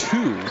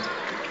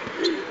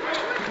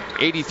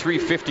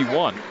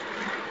 83-51.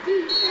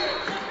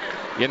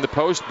 In the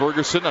post,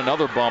 Bergerson,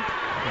 another bump.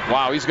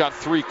 Wow, he's got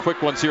 3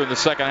 quick ones here in the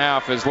second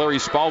half as Larry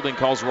Spalding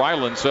calls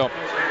Ryland. So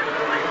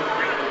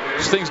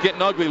this thing's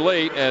getting ugly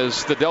late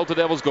as the Delta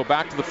Devils go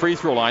back to the free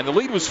throw line. The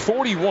lead was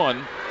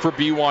 41 for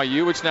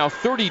BYU. It's now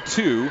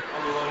 32.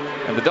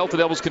 And the Delta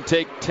Devils can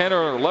take 10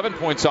 or 11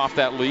 points off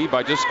that lead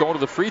by just going to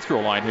the free throw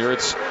line here.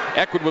 It's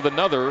Ekwood with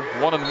another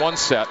 1-and-1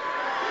 set.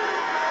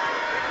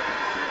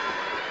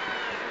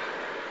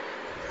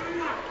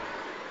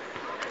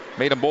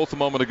 Made them both a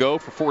moment ago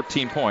for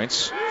 14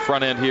 points.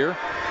 Front end here.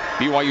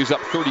 BYU's up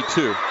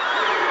 32.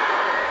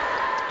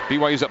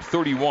 BYU's up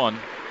 31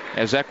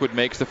 as Ekwood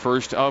makes the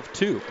first of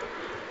 2.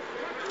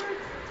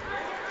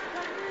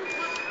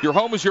 Your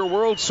home is your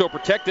world, so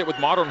protect it with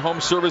modern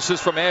home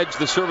services from Edge,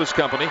 the service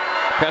company.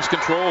 Pest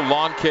control,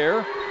 lawn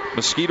care,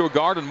 mosquito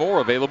guard, and more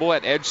available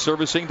at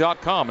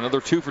edgeservicing.com.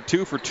 Another 2 for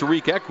 2 for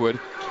Tariq Ekwood.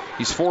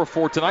 He's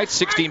 4-4 tonight,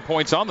 16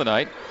 points on the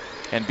night.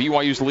 And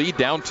BYU's lead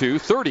down to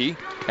 30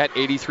 at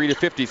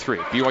 83-53.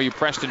 BYU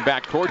Preston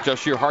backcourt.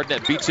 Jashir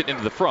Hardnett beats it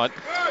into the front.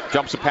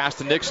 Jumps a pass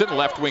to Nixon.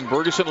 Left wing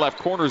Bergerson. Left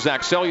corner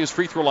Zach Sellius.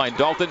 Free throw line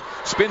Dalton.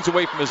 Spins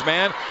away from his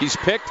man. He's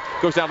picked.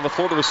 Goes down to the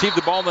floor to receive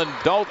the ball. And then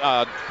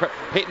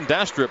Peyton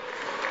Dastrup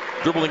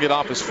dribbling it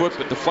off his foot,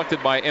 but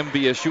deflected by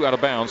MVSU out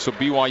of bounds. So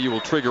BYU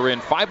will trigger in.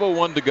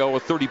 5:01 to go.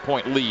 A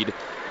 30-point lead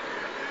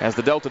as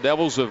the Delta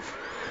Devils have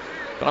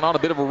gone on a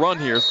bit of a run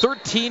here.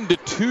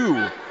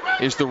 13-2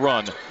 is the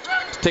run.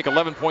 Take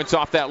 11 points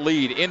off that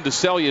lead. Into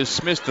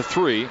Sellius, missed the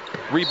 3.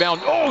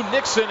 Rebound. Oh,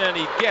 Nixon, and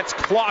he gets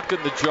clocked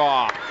in the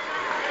jaw.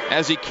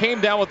 As he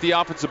came down with the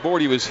offensive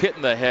board, he was hit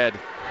in the head.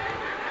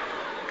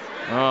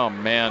 Oh,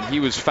 man,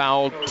 he was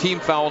fouled. Team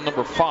foul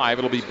number 5.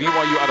 It'll be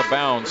BYU out of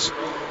bounds.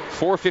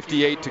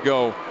 4:58 to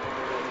go.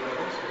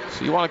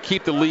 So you want to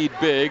keep the lead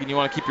big, and you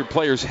want to keep your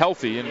players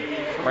healthy. And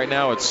right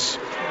now it's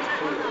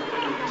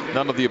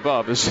none of the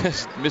above.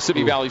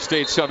 Mississippi Valley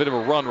State's on a bit of a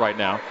run right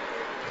now.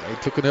 He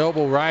took an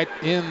elbow right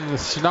in the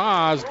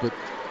schnoz, but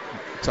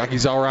looks like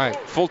he's all right.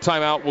 Full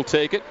timeout will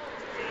take it.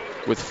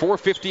 With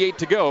 4:58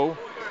 to go,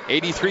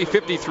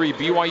 83-53,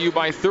 BYU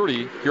by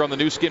 30 here on the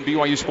new skin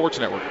BYU Sports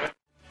Network.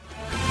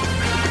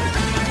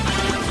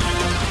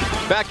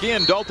 Back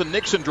in, Dalton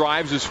Nixon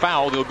drives his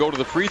foul. He'll go to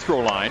the free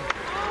throw line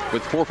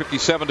with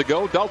 4:57 to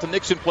go. Dalton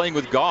Nixon playing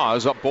with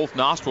gauze up both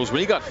nostrils.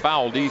 When he got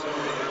fouled, he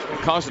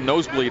caused a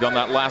nosebleed on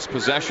that last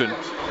possession.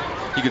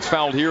 He gets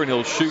fouled here and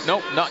he'll shoot.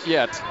 Nope, not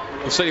yet.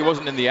 He said he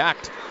wasn't in the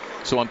act.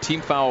 So on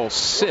team foul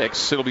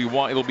 6, it'll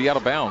be out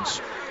of bounds.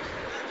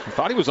 I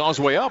thought he was on his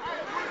way up.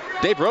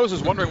 Dave Rose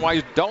is wondering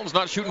why Dalton's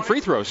not shooting free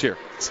throws here.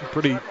 It's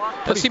pretty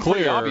seemed clear.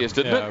 Pretty obvious,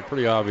 didn't it? Yeah,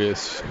 pretty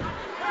obvious.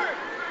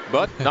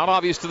 But not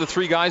obvious to the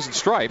 3 guys in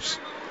stripes.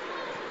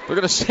 They're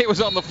going to say it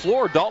was on the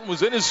floor. Dalton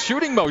was in his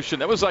shooting motion.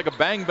 That was like a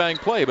bang-bang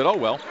play, but oh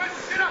well.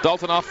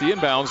 Dalton off the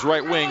inbounds,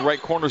 right wing,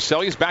 right corner.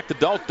 Sellius back to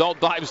Dalt. Dalt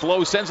dives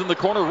low, sends in the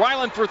corner.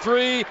 Ryland for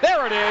 3.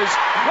 There it is.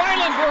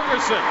 Ryland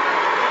Bergerson.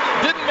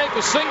 Didn't make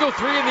a single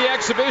 3 in the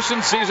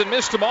exhibition season.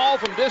 Missed them all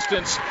from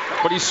distance,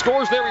 but he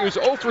scores there. He was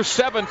 0 for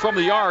 7 from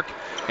the arc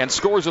and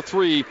scores a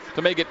 3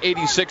 to make it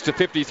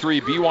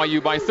 86-53.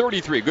 BYU by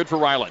 33. Good for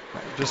Ryland.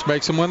 Just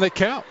makes them when they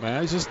count,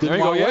 man. He just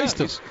didn't want to waste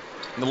them.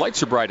 And the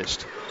lights are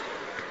brightest.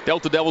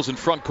 Delta Devils in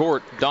front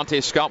court. Dante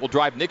Scott will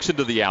drive Nixon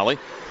to the alley.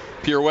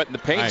 Pirouette in the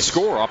paint. Nice.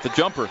 Score off the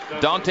jumper.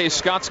 Dante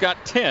Scott's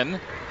got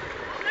 10.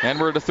 And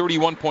we're at a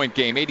 31-point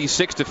game,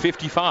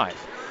 86-55.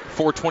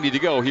 4:20 to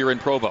go here in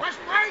Provo.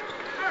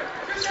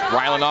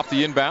 Ryland off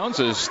the inbounds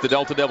as the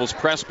Delta Devils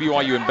press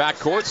BYU in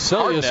backcourt.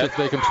 Celius, if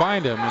they can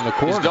find him in the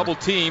corner. He's double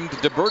teamed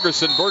to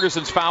Bergerson.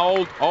 Bergerson's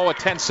fouled. A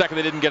 10-second.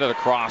 They didn't get it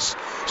across.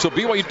 So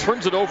BYU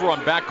turns it over on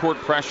backcourt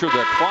pressure.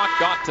 The clock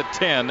got to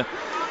 10.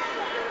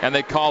 And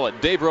they call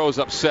it. Dave Rose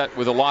upset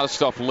with a lot of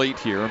stuff late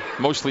here,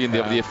 mostly in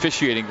the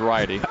officiating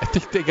variety. I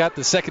think they got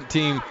the second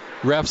team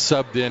ref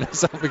subbed in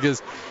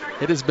because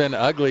it has been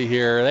ugly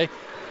here.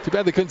 Too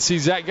bad they couldn't see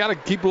Zach. Got to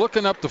keep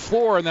looking up the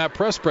floor in that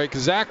press break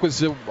because Zach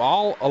was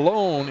all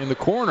alone in the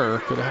corner.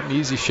 Could have had an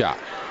easy shot.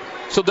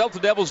 So Delta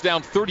Devils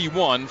down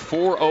 31,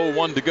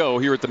 4:01 to go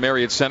here at the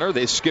Marriott Center.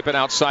 They skip it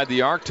outside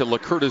the arc to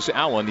LaCurtis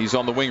Allen. He's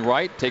on the wing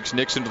right, takes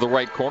Nixon to the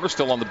right corner,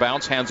 still on the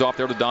bounce, hands off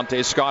there to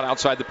Dante Scott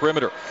outside the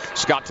perimeter.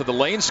 Scott to the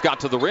lane, Scott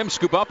to the rim,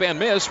 scoop up and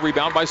miss.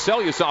 Rebound by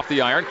Celius off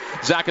the iron.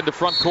 Zach into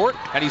front court,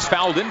 and he's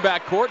fouled in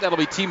back court. That'll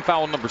be team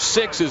foul number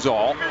 6 is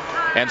all.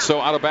 And so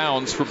out of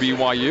bounds for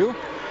BYU.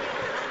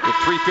 With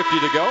 3:50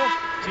 to go.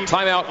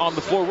 Timeout on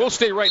the floor. We'll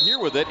stay right here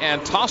with it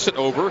and toss it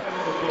over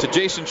to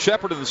Jason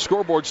Shepard in the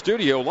scoreboard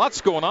studio.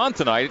 Lots going on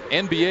tonight.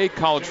 NBA,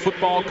 college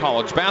football,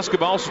 college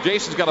basketball. So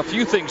Jason's got a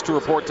few things to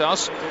report to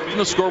us from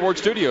the scoreboard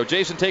studio.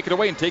 Jason, take it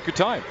away and take your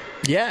time.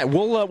 Yeah,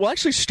 we'll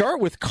actually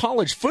start with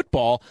college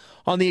football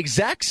on the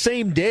exact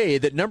same day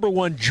that number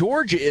 1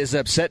 Georgia is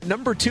upset.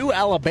 Number 2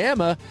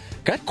 Alabama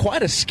got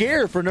quite a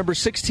scare for number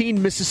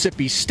 16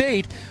 Mississippi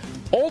State.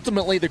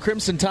 Ultimately, the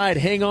Crimson Tide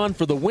hang on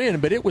for the win,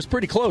 but it was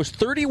pretty close.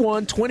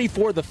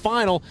 31-24 the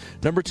final.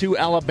 Number 2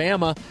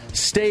 Alabama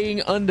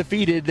staying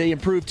undefeated. They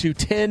improved to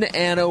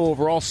 10-0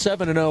 overall,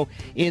 7-0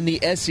 in the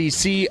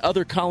SEC.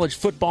 Other college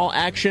football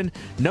action.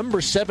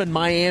 Number 7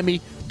 Miami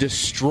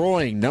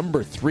destroying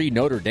number 3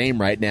 Notre Dame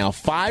right now.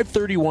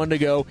 5:31 to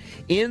go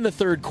in the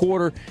third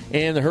quarter,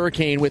 and the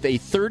Hurricane with a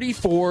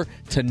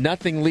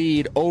 34-0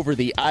 lead over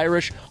the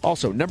Irish.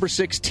 Also, number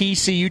 6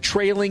 TCU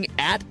trailing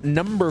at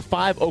number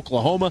 5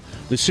 Oklahoma.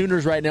 The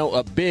Sooners right now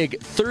a big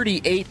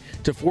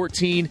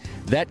 38-14.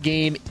 That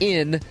game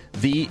in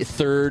the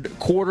third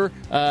quarter.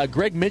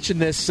 Greg mentioned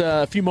this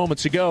a few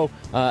moments ago.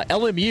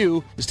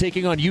 LMU is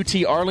taking on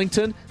UT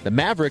Arlington. The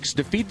Mavericks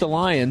defeat the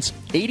Lions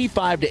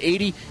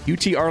 85-80.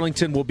 UT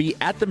Arlington will be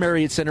at the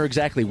Marriott Center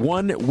exactly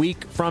 1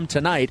 week from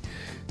tonight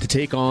to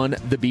take on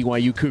the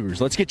BYU Cougars.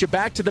 Let's get you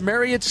back to the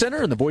Marriott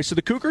Center and the voice of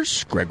the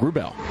Cougars, Greg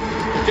Wrubell.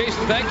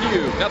 Jason, thank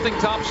you. Nothing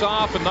tops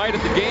off a night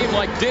at the game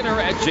like dinner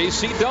at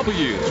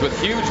JCW's. With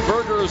huge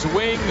burgers,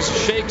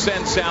 wings, shakes,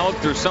 and salad,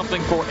 there's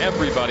something for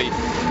everybody.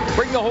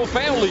 Bring the whole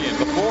family in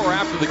before or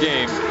after the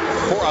game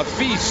for a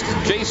feast.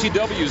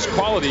 JCW's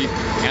quality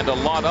and a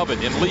lot of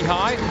it in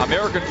Lehigh,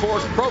 American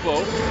Fork,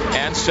 Provo,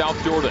 and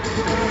South Jordan.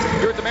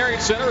 Here at the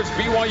Marriott Center, it's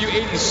BYU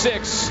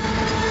 86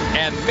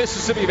 and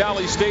Mississippi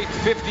Valley State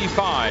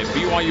 55.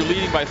 BYU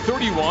leading by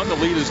 31. The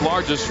lead as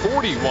large as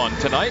 41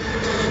 tonight.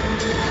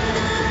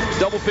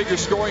 Double-figure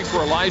scoring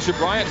for Elijah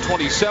Bryant,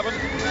 27.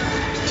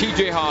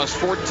 TJ Haas,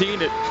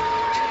 14 at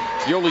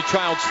Yoli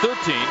Childs,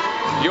 13.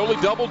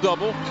 Yoli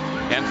double-double.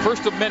 And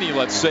first of many,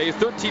 let's say,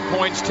 13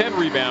 points, 10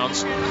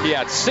 rebounds. He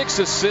had 6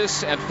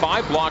 assists and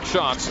 5 block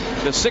shots.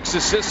 The 6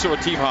 assists are a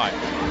team high.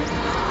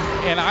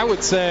 And I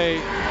would say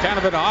kind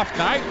of an off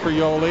night for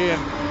Yoli,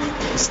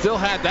 and still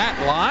had that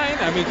line.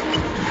 I mean,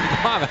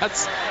 wow,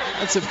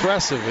 that's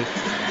impressive.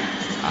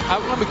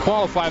 Let me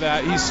qualify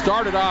that. He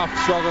started off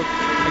struggling,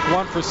 like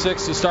 1 for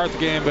 6 to start the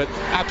game, but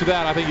after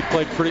that, I think he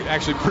played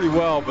pretty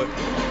well, but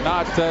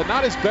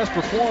not his best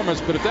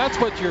performance. But if that's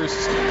what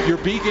your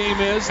B game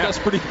is, that's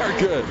pretty darn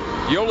good.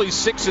 Yoli's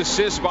 6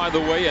 assists, by the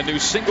way, a new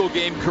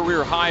single-game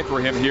career high for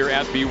him here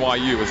at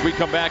BYU. As we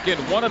come back in,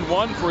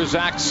 1-1 for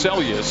Zach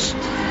Celius.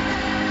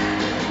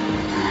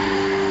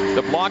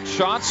 The blocked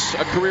shots,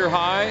 a career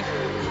high,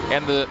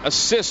 and the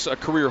assists, a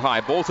career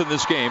high, both in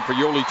this game for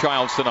Yoli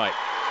Childs tonight.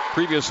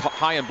 Previous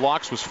high in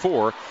blocks was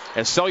 4.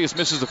 As Celius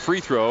misses the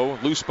free throw,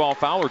 loose ball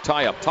foul or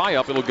tie-up.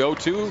 Tie-up, it'll go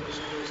to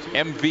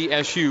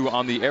MVSU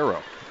on the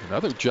arrow.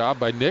 Another job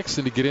by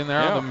Nixon to get in there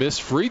on the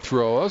missed free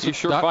throw. He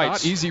sure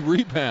fights. Not easy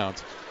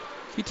rebounds.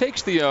 He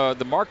takes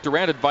the Mark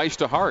Durant advice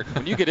to heart.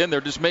 When you get in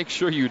there, just make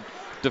sure you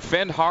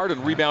defend hard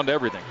and rebound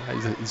everything.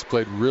 He's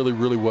played really,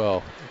 really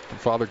well.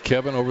 Father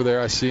Kevin over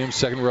there, I see him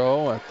second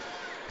row.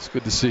 It's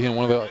good to see him.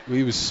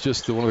 He was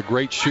just one of the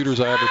great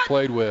shooters I ever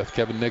played with,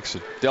 Kevin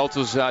Nixon.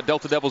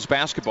 Delta Devils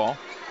basketball.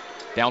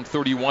 Down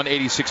 31,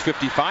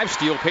 86-55.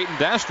 Steal Peyton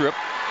Dastrup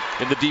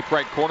in the deep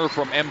right corner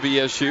from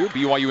MVSU.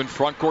 BYU in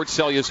front court.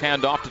 Celius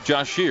handoff to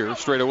Josh Shear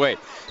straight away.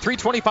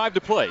 3:25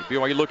 to play.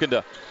 BYU looking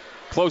to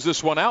close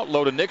this one out.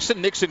 Low to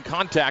Nixon. Nixon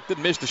contacted,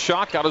 missed a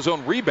shot, got his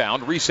own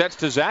rebound. Resets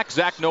to Zach.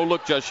 Zach no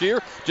look. Josh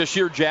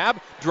Shear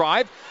jab,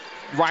 drive.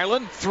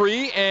 Ryland,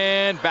 3,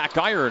 and back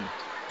iron.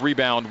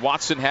 Rebound.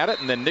 Watson had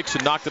it, and then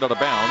Nixon knocked it out of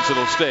bounds.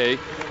 It'll stay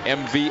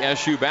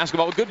MVSU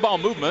basketball. Good ball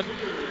movement.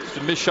 Just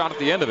a missed shot at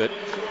the end of it.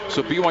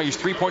 So BYU's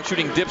three-point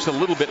shooting dips a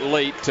little bit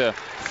late to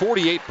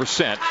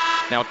 48%.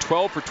 Now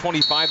 12 for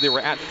 25. They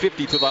were at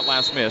 50 to that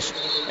last miss.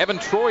 Evan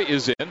Troy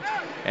is in,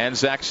 and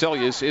Zach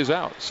Celius is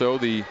out. So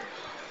the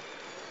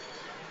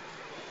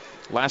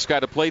Last guy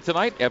to play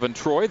tonight, Evan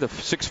Troy, the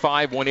 6'5",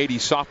 180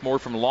 sophomore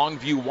from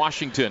Longview,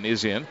 Washington,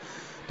 is in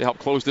to help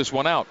close this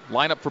one out.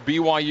 Lineup for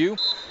BYU.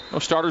 No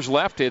starters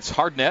left. It's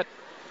Hardnett,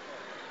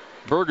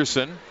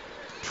 Bergeson,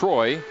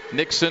 Troy,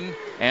 Nixon,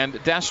 and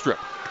Dastrup.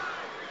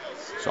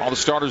 So all the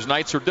starters'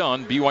 nights are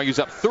done. BYU's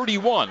up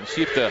 31.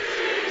 See if the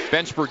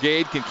bench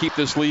brigade can keep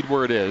this lead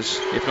where it is.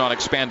 If not,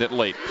 expand it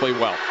late. Play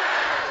well.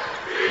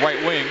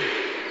 Right wing.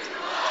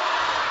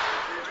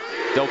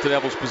 Delta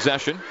Devils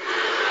possession.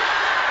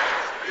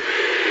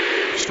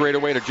 Straight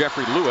away to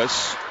Jeffrey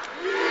Lewis.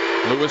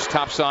 Lewis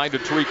topside to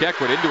Tariq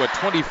Eckwood into a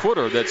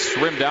 20-footer that's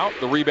rimmed out.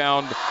 The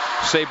rebound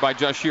saved by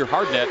Jashir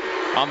Hardnett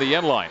on the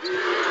end line.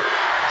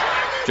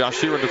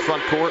 Jashir into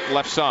front court,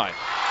 left side.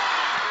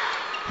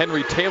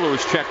 Henry Taylor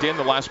is checked in,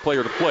 the last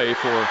player to play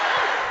for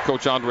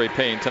Coach Andre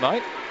Payne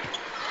tonight.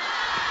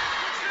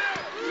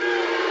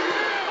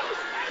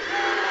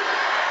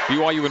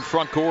 BYU in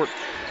front court.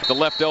 The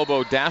left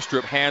elbow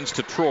Dastrup hands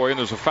to Troy, and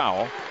there's a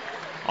foul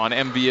on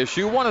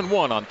MVSU.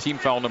 1-1 on team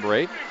foul number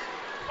 8.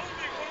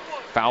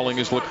 Fouling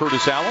is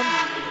LaCurtis Allen.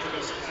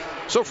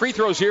 So free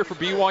throws here for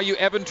BYU.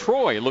 Evan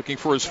Troy looking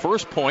for his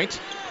first point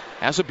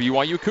as a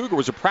BYU Cougar.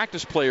 Was a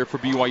practice player for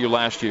BYU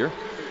last year.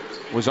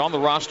 Was on the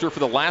roster for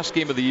the last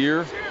game of the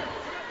year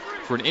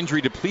for an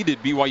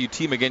injury-depleted BYU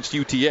team against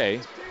UTA.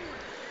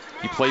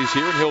 He plays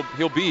here, and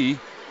he'll be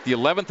the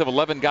 11th of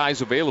 11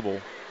 guys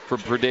available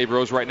for Dave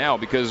Rose right now,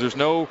 because there's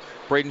no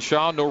Braden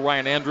Shaw, no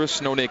Ryan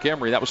Andrus, no Nick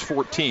Emery. That was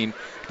 14,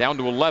 down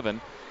to 11,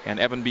 and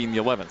Evan being the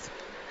 11th.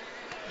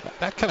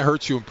 That kind of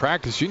hurts you in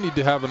practice. You need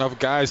to have enough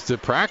guys to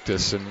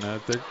practice, and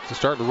they're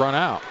starting to run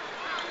out.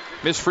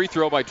 Missed free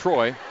throw by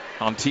Troy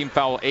on team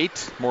foul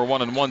 8. More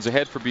 1-and-1s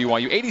ahead for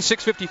BYU.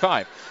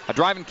 86-55. A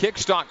driving kick.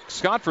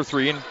 Scott for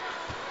 3 and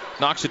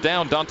knocks it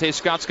down. Dante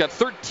Scott's got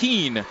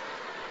 13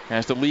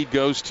 as the lead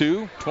goes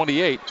to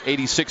 28.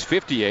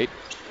 86-58.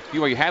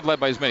 BYU had led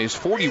by as many as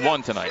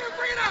 41 tonight.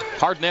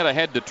 Hardnett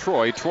ahead to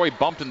Troy. Troy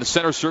bumped in the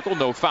center circle.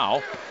 No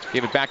foul.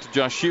 Gave it back to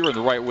Josh Shearer in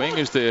the right wing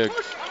as the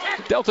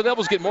Delta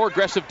Devils get more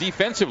aggressive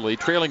defensively,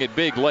 trailing it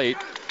big late.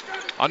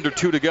 Under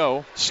 2 to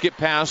go. Skip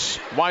pass.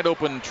 Wide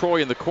open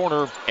Troy in the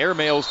corner.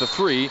 Airmails the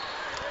 3.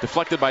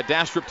 Deflected by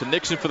Dastrup to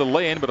Nixon for the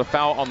lay-in, but a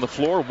foul on the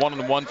floor.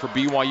 1-and-1 for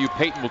BYU.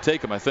 Payton will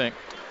take him, I think.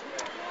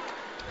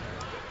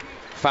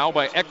 Foul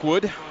by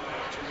Eckwood.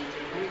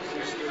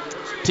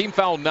 Team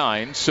foul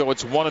 9, so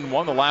it's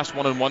 1-and-1. The last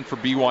 1-and-1 for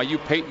BYU.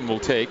 Payton will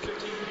take.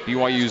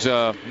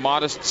 BYU's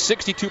modest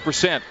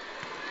 62%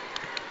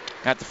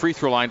 at the free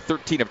throw line,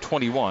 13 of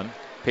 21.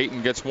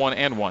 Payton gets 1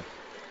 and 1.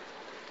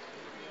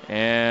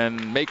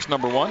 And makes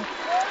number 1.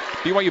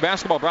 BYU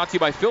basketball brought to you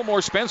by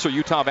Fillmore Spencer,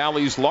 Utah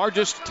Valley's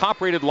largest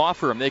top-rated law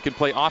firm. They can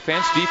play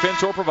offense,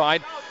 defense, or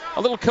provide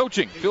a little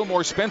coaching.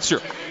 Fillmore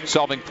Spencer,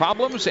 solving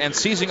problems and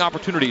seizing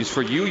opportunities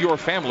for you, your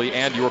family,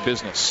 and your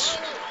business.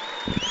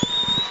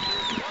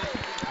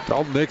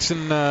 Dalton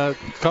Nixon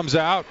comes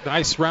out.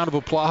 Nice round of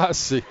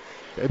applause. He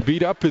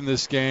beat up in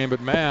this game,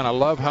 but man, I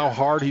love how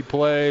hard he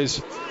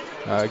plays.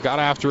 Got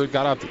after it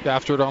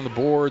on the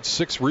board.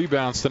 6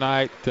 rebounds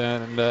tonight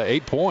and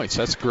 8 points.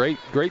 That's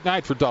great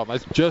night for Dalton.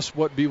 That's just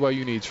what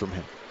BYU needs from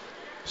him.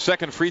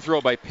 Second free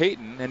throw by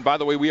Payton. And by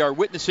the way, we are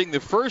witnessing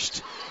the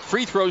first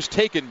free throws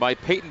taken by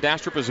Payton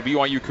Dastrup as a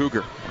BYU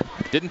Cougar.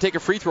 Didn't take a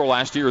free throw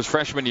last year his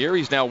freshman year.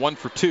 He's now 1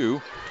 for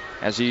 2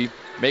 as he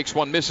makes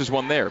one, misses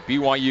one there.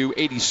 BYU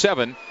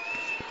 87,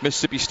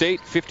 Mississippi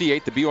State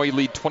 58. The BYU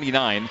lead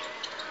 29.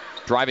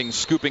 Driving,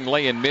 scooping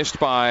lay-in missed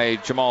by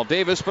Jamal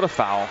Davis, but a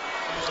foul.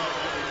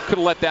 Could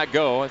have let that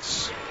go,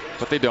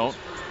 but they don't.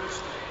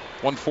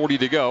 1:40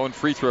 to go, and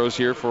free throws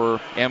here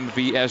for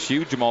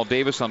MVSU. Jamal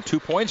Davis on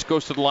 2 points,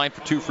 goes to the line for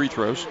 2 free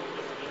throws.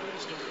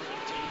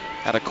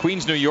 Out of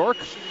Queens, New York,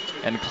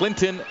 and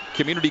Clinton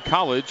Community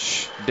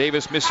College.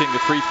 Davis missing the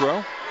free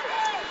throw.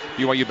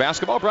 BYU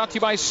basketball brought to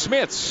you by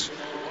Smith's.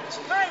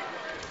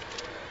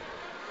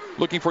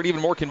 Looking for an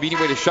even more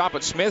convenient way to shop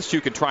at Smith's?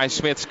 You can try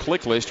Smith's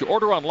Click List. You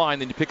order online,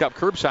 then you pick up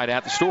curbside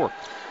at the store.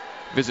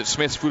 Visit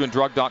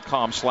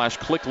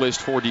smithsfoodanddrug.com/clicklist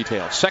for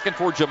details. Second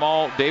for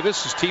Jamal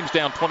Davis. His team's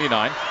down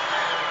 29.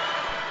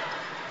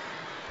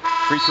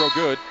 Free throw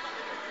good.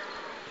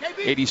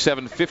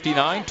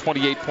 87-59,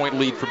 28-point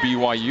lead for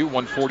BYU.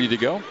 1:40 to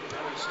go.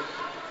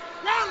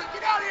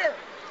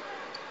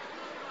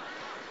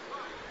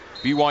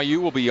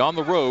 BYU will be on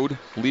the road,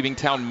 leaving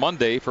town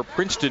Monday for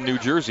Princeton, New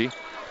Jersey.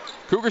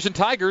 Cougars and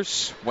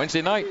Tigers,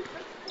 Wednesday night.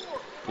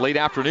 Late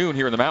afternoon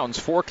here in the mountains.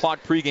 4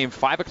 o'clock pregame,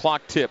 5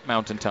 o'clock tip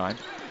Mountain Time.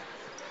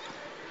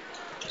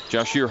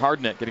 Jashir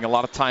Hardnett getting a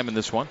lot of time in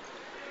this one.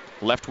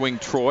 Left wing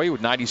Troy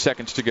with 90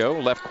 seconds to go.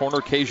 Left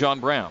corner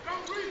Kajon Brown.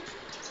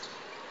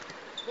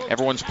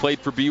 Everyone's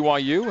played for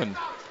BYU and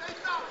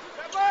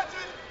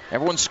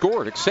everyone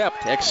scored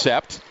except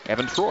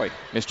Evan Troy.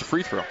 Missed a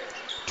free throw.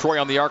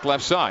 Troy on the arc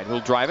left side.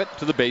 He'll drive it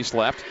to the base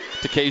left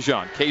to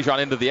Kajon. Kajon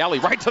into the alley,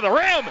 right to the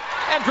rim,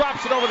 and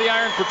drops it over the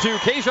iron for 2.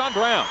 Kajon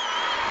Brown.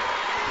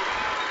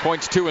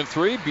 Points 2 and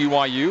 3.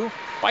 BYU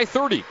by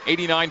 30.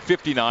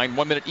 89-59.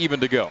 1 minute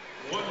even to go.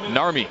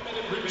 Narmi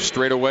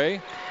straight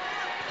away.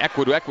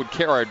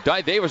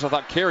 Eckwood, Davis, I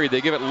thought carried.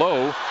 They give it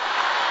low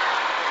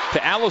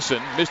to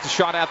Allison. Missed a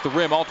shot at the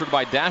rim, altered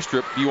by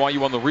Dastrup.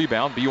 BYU on the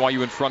rebound.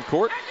 BYU in front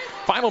court.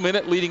 Final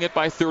minute, leading it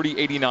by 30,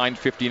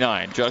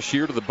 89-59. Josh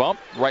Shear to the bump.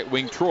 Right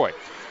wing, Troy.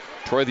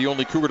 Troy, the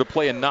only Cougar to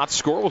play and not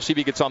score. We'll see if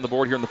he gets on the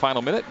board here in the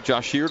final minute.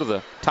 Josh Shear to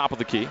the top of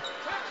the key.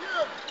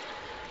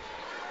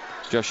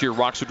 Josh Shear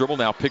rocks the dribble,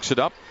 now picks it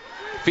up.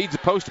 Feeds the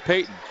post to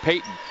Peyton.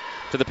 Peyton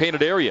to the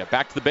painted area.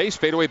 Back to the base,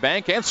 fadeaway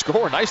bank, and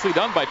score. Nicely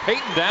done by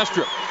Peyton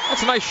Dastrup.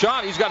 That's a nice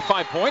shot. He's got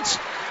 5 points.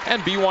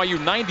 And BYU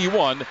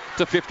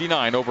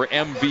 91-59 over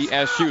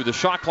MVSU. The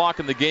shot clock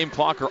and the game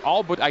clock are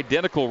all but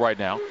identical right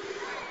now.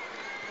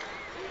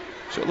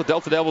 So the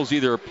Delta Devils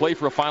either play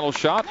for a final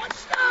shot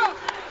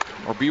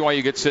or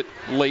BYU gets it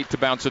late to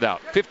bounce it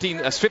out.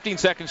 15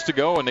 seconds to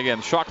go, and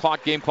again, shot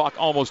clock, game clock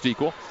almost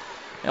equal.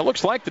 And it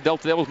looks like the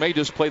Delta Devils may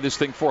just play this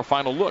thing for a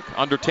final look.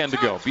 Under 10 to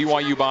go.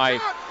 BYU by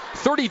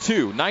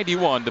 32,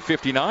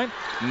 91-59.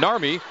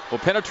 Narmi will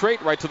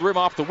penetrate right to the rim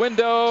off the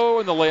window,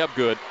 and the layup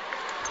good.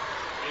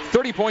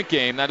 30-point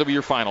game. That'll be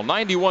your final.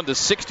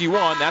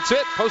 91-61. That's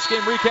it.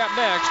 Post-game recap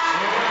next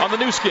on the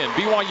new skin,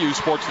 BYU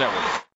Sports Network.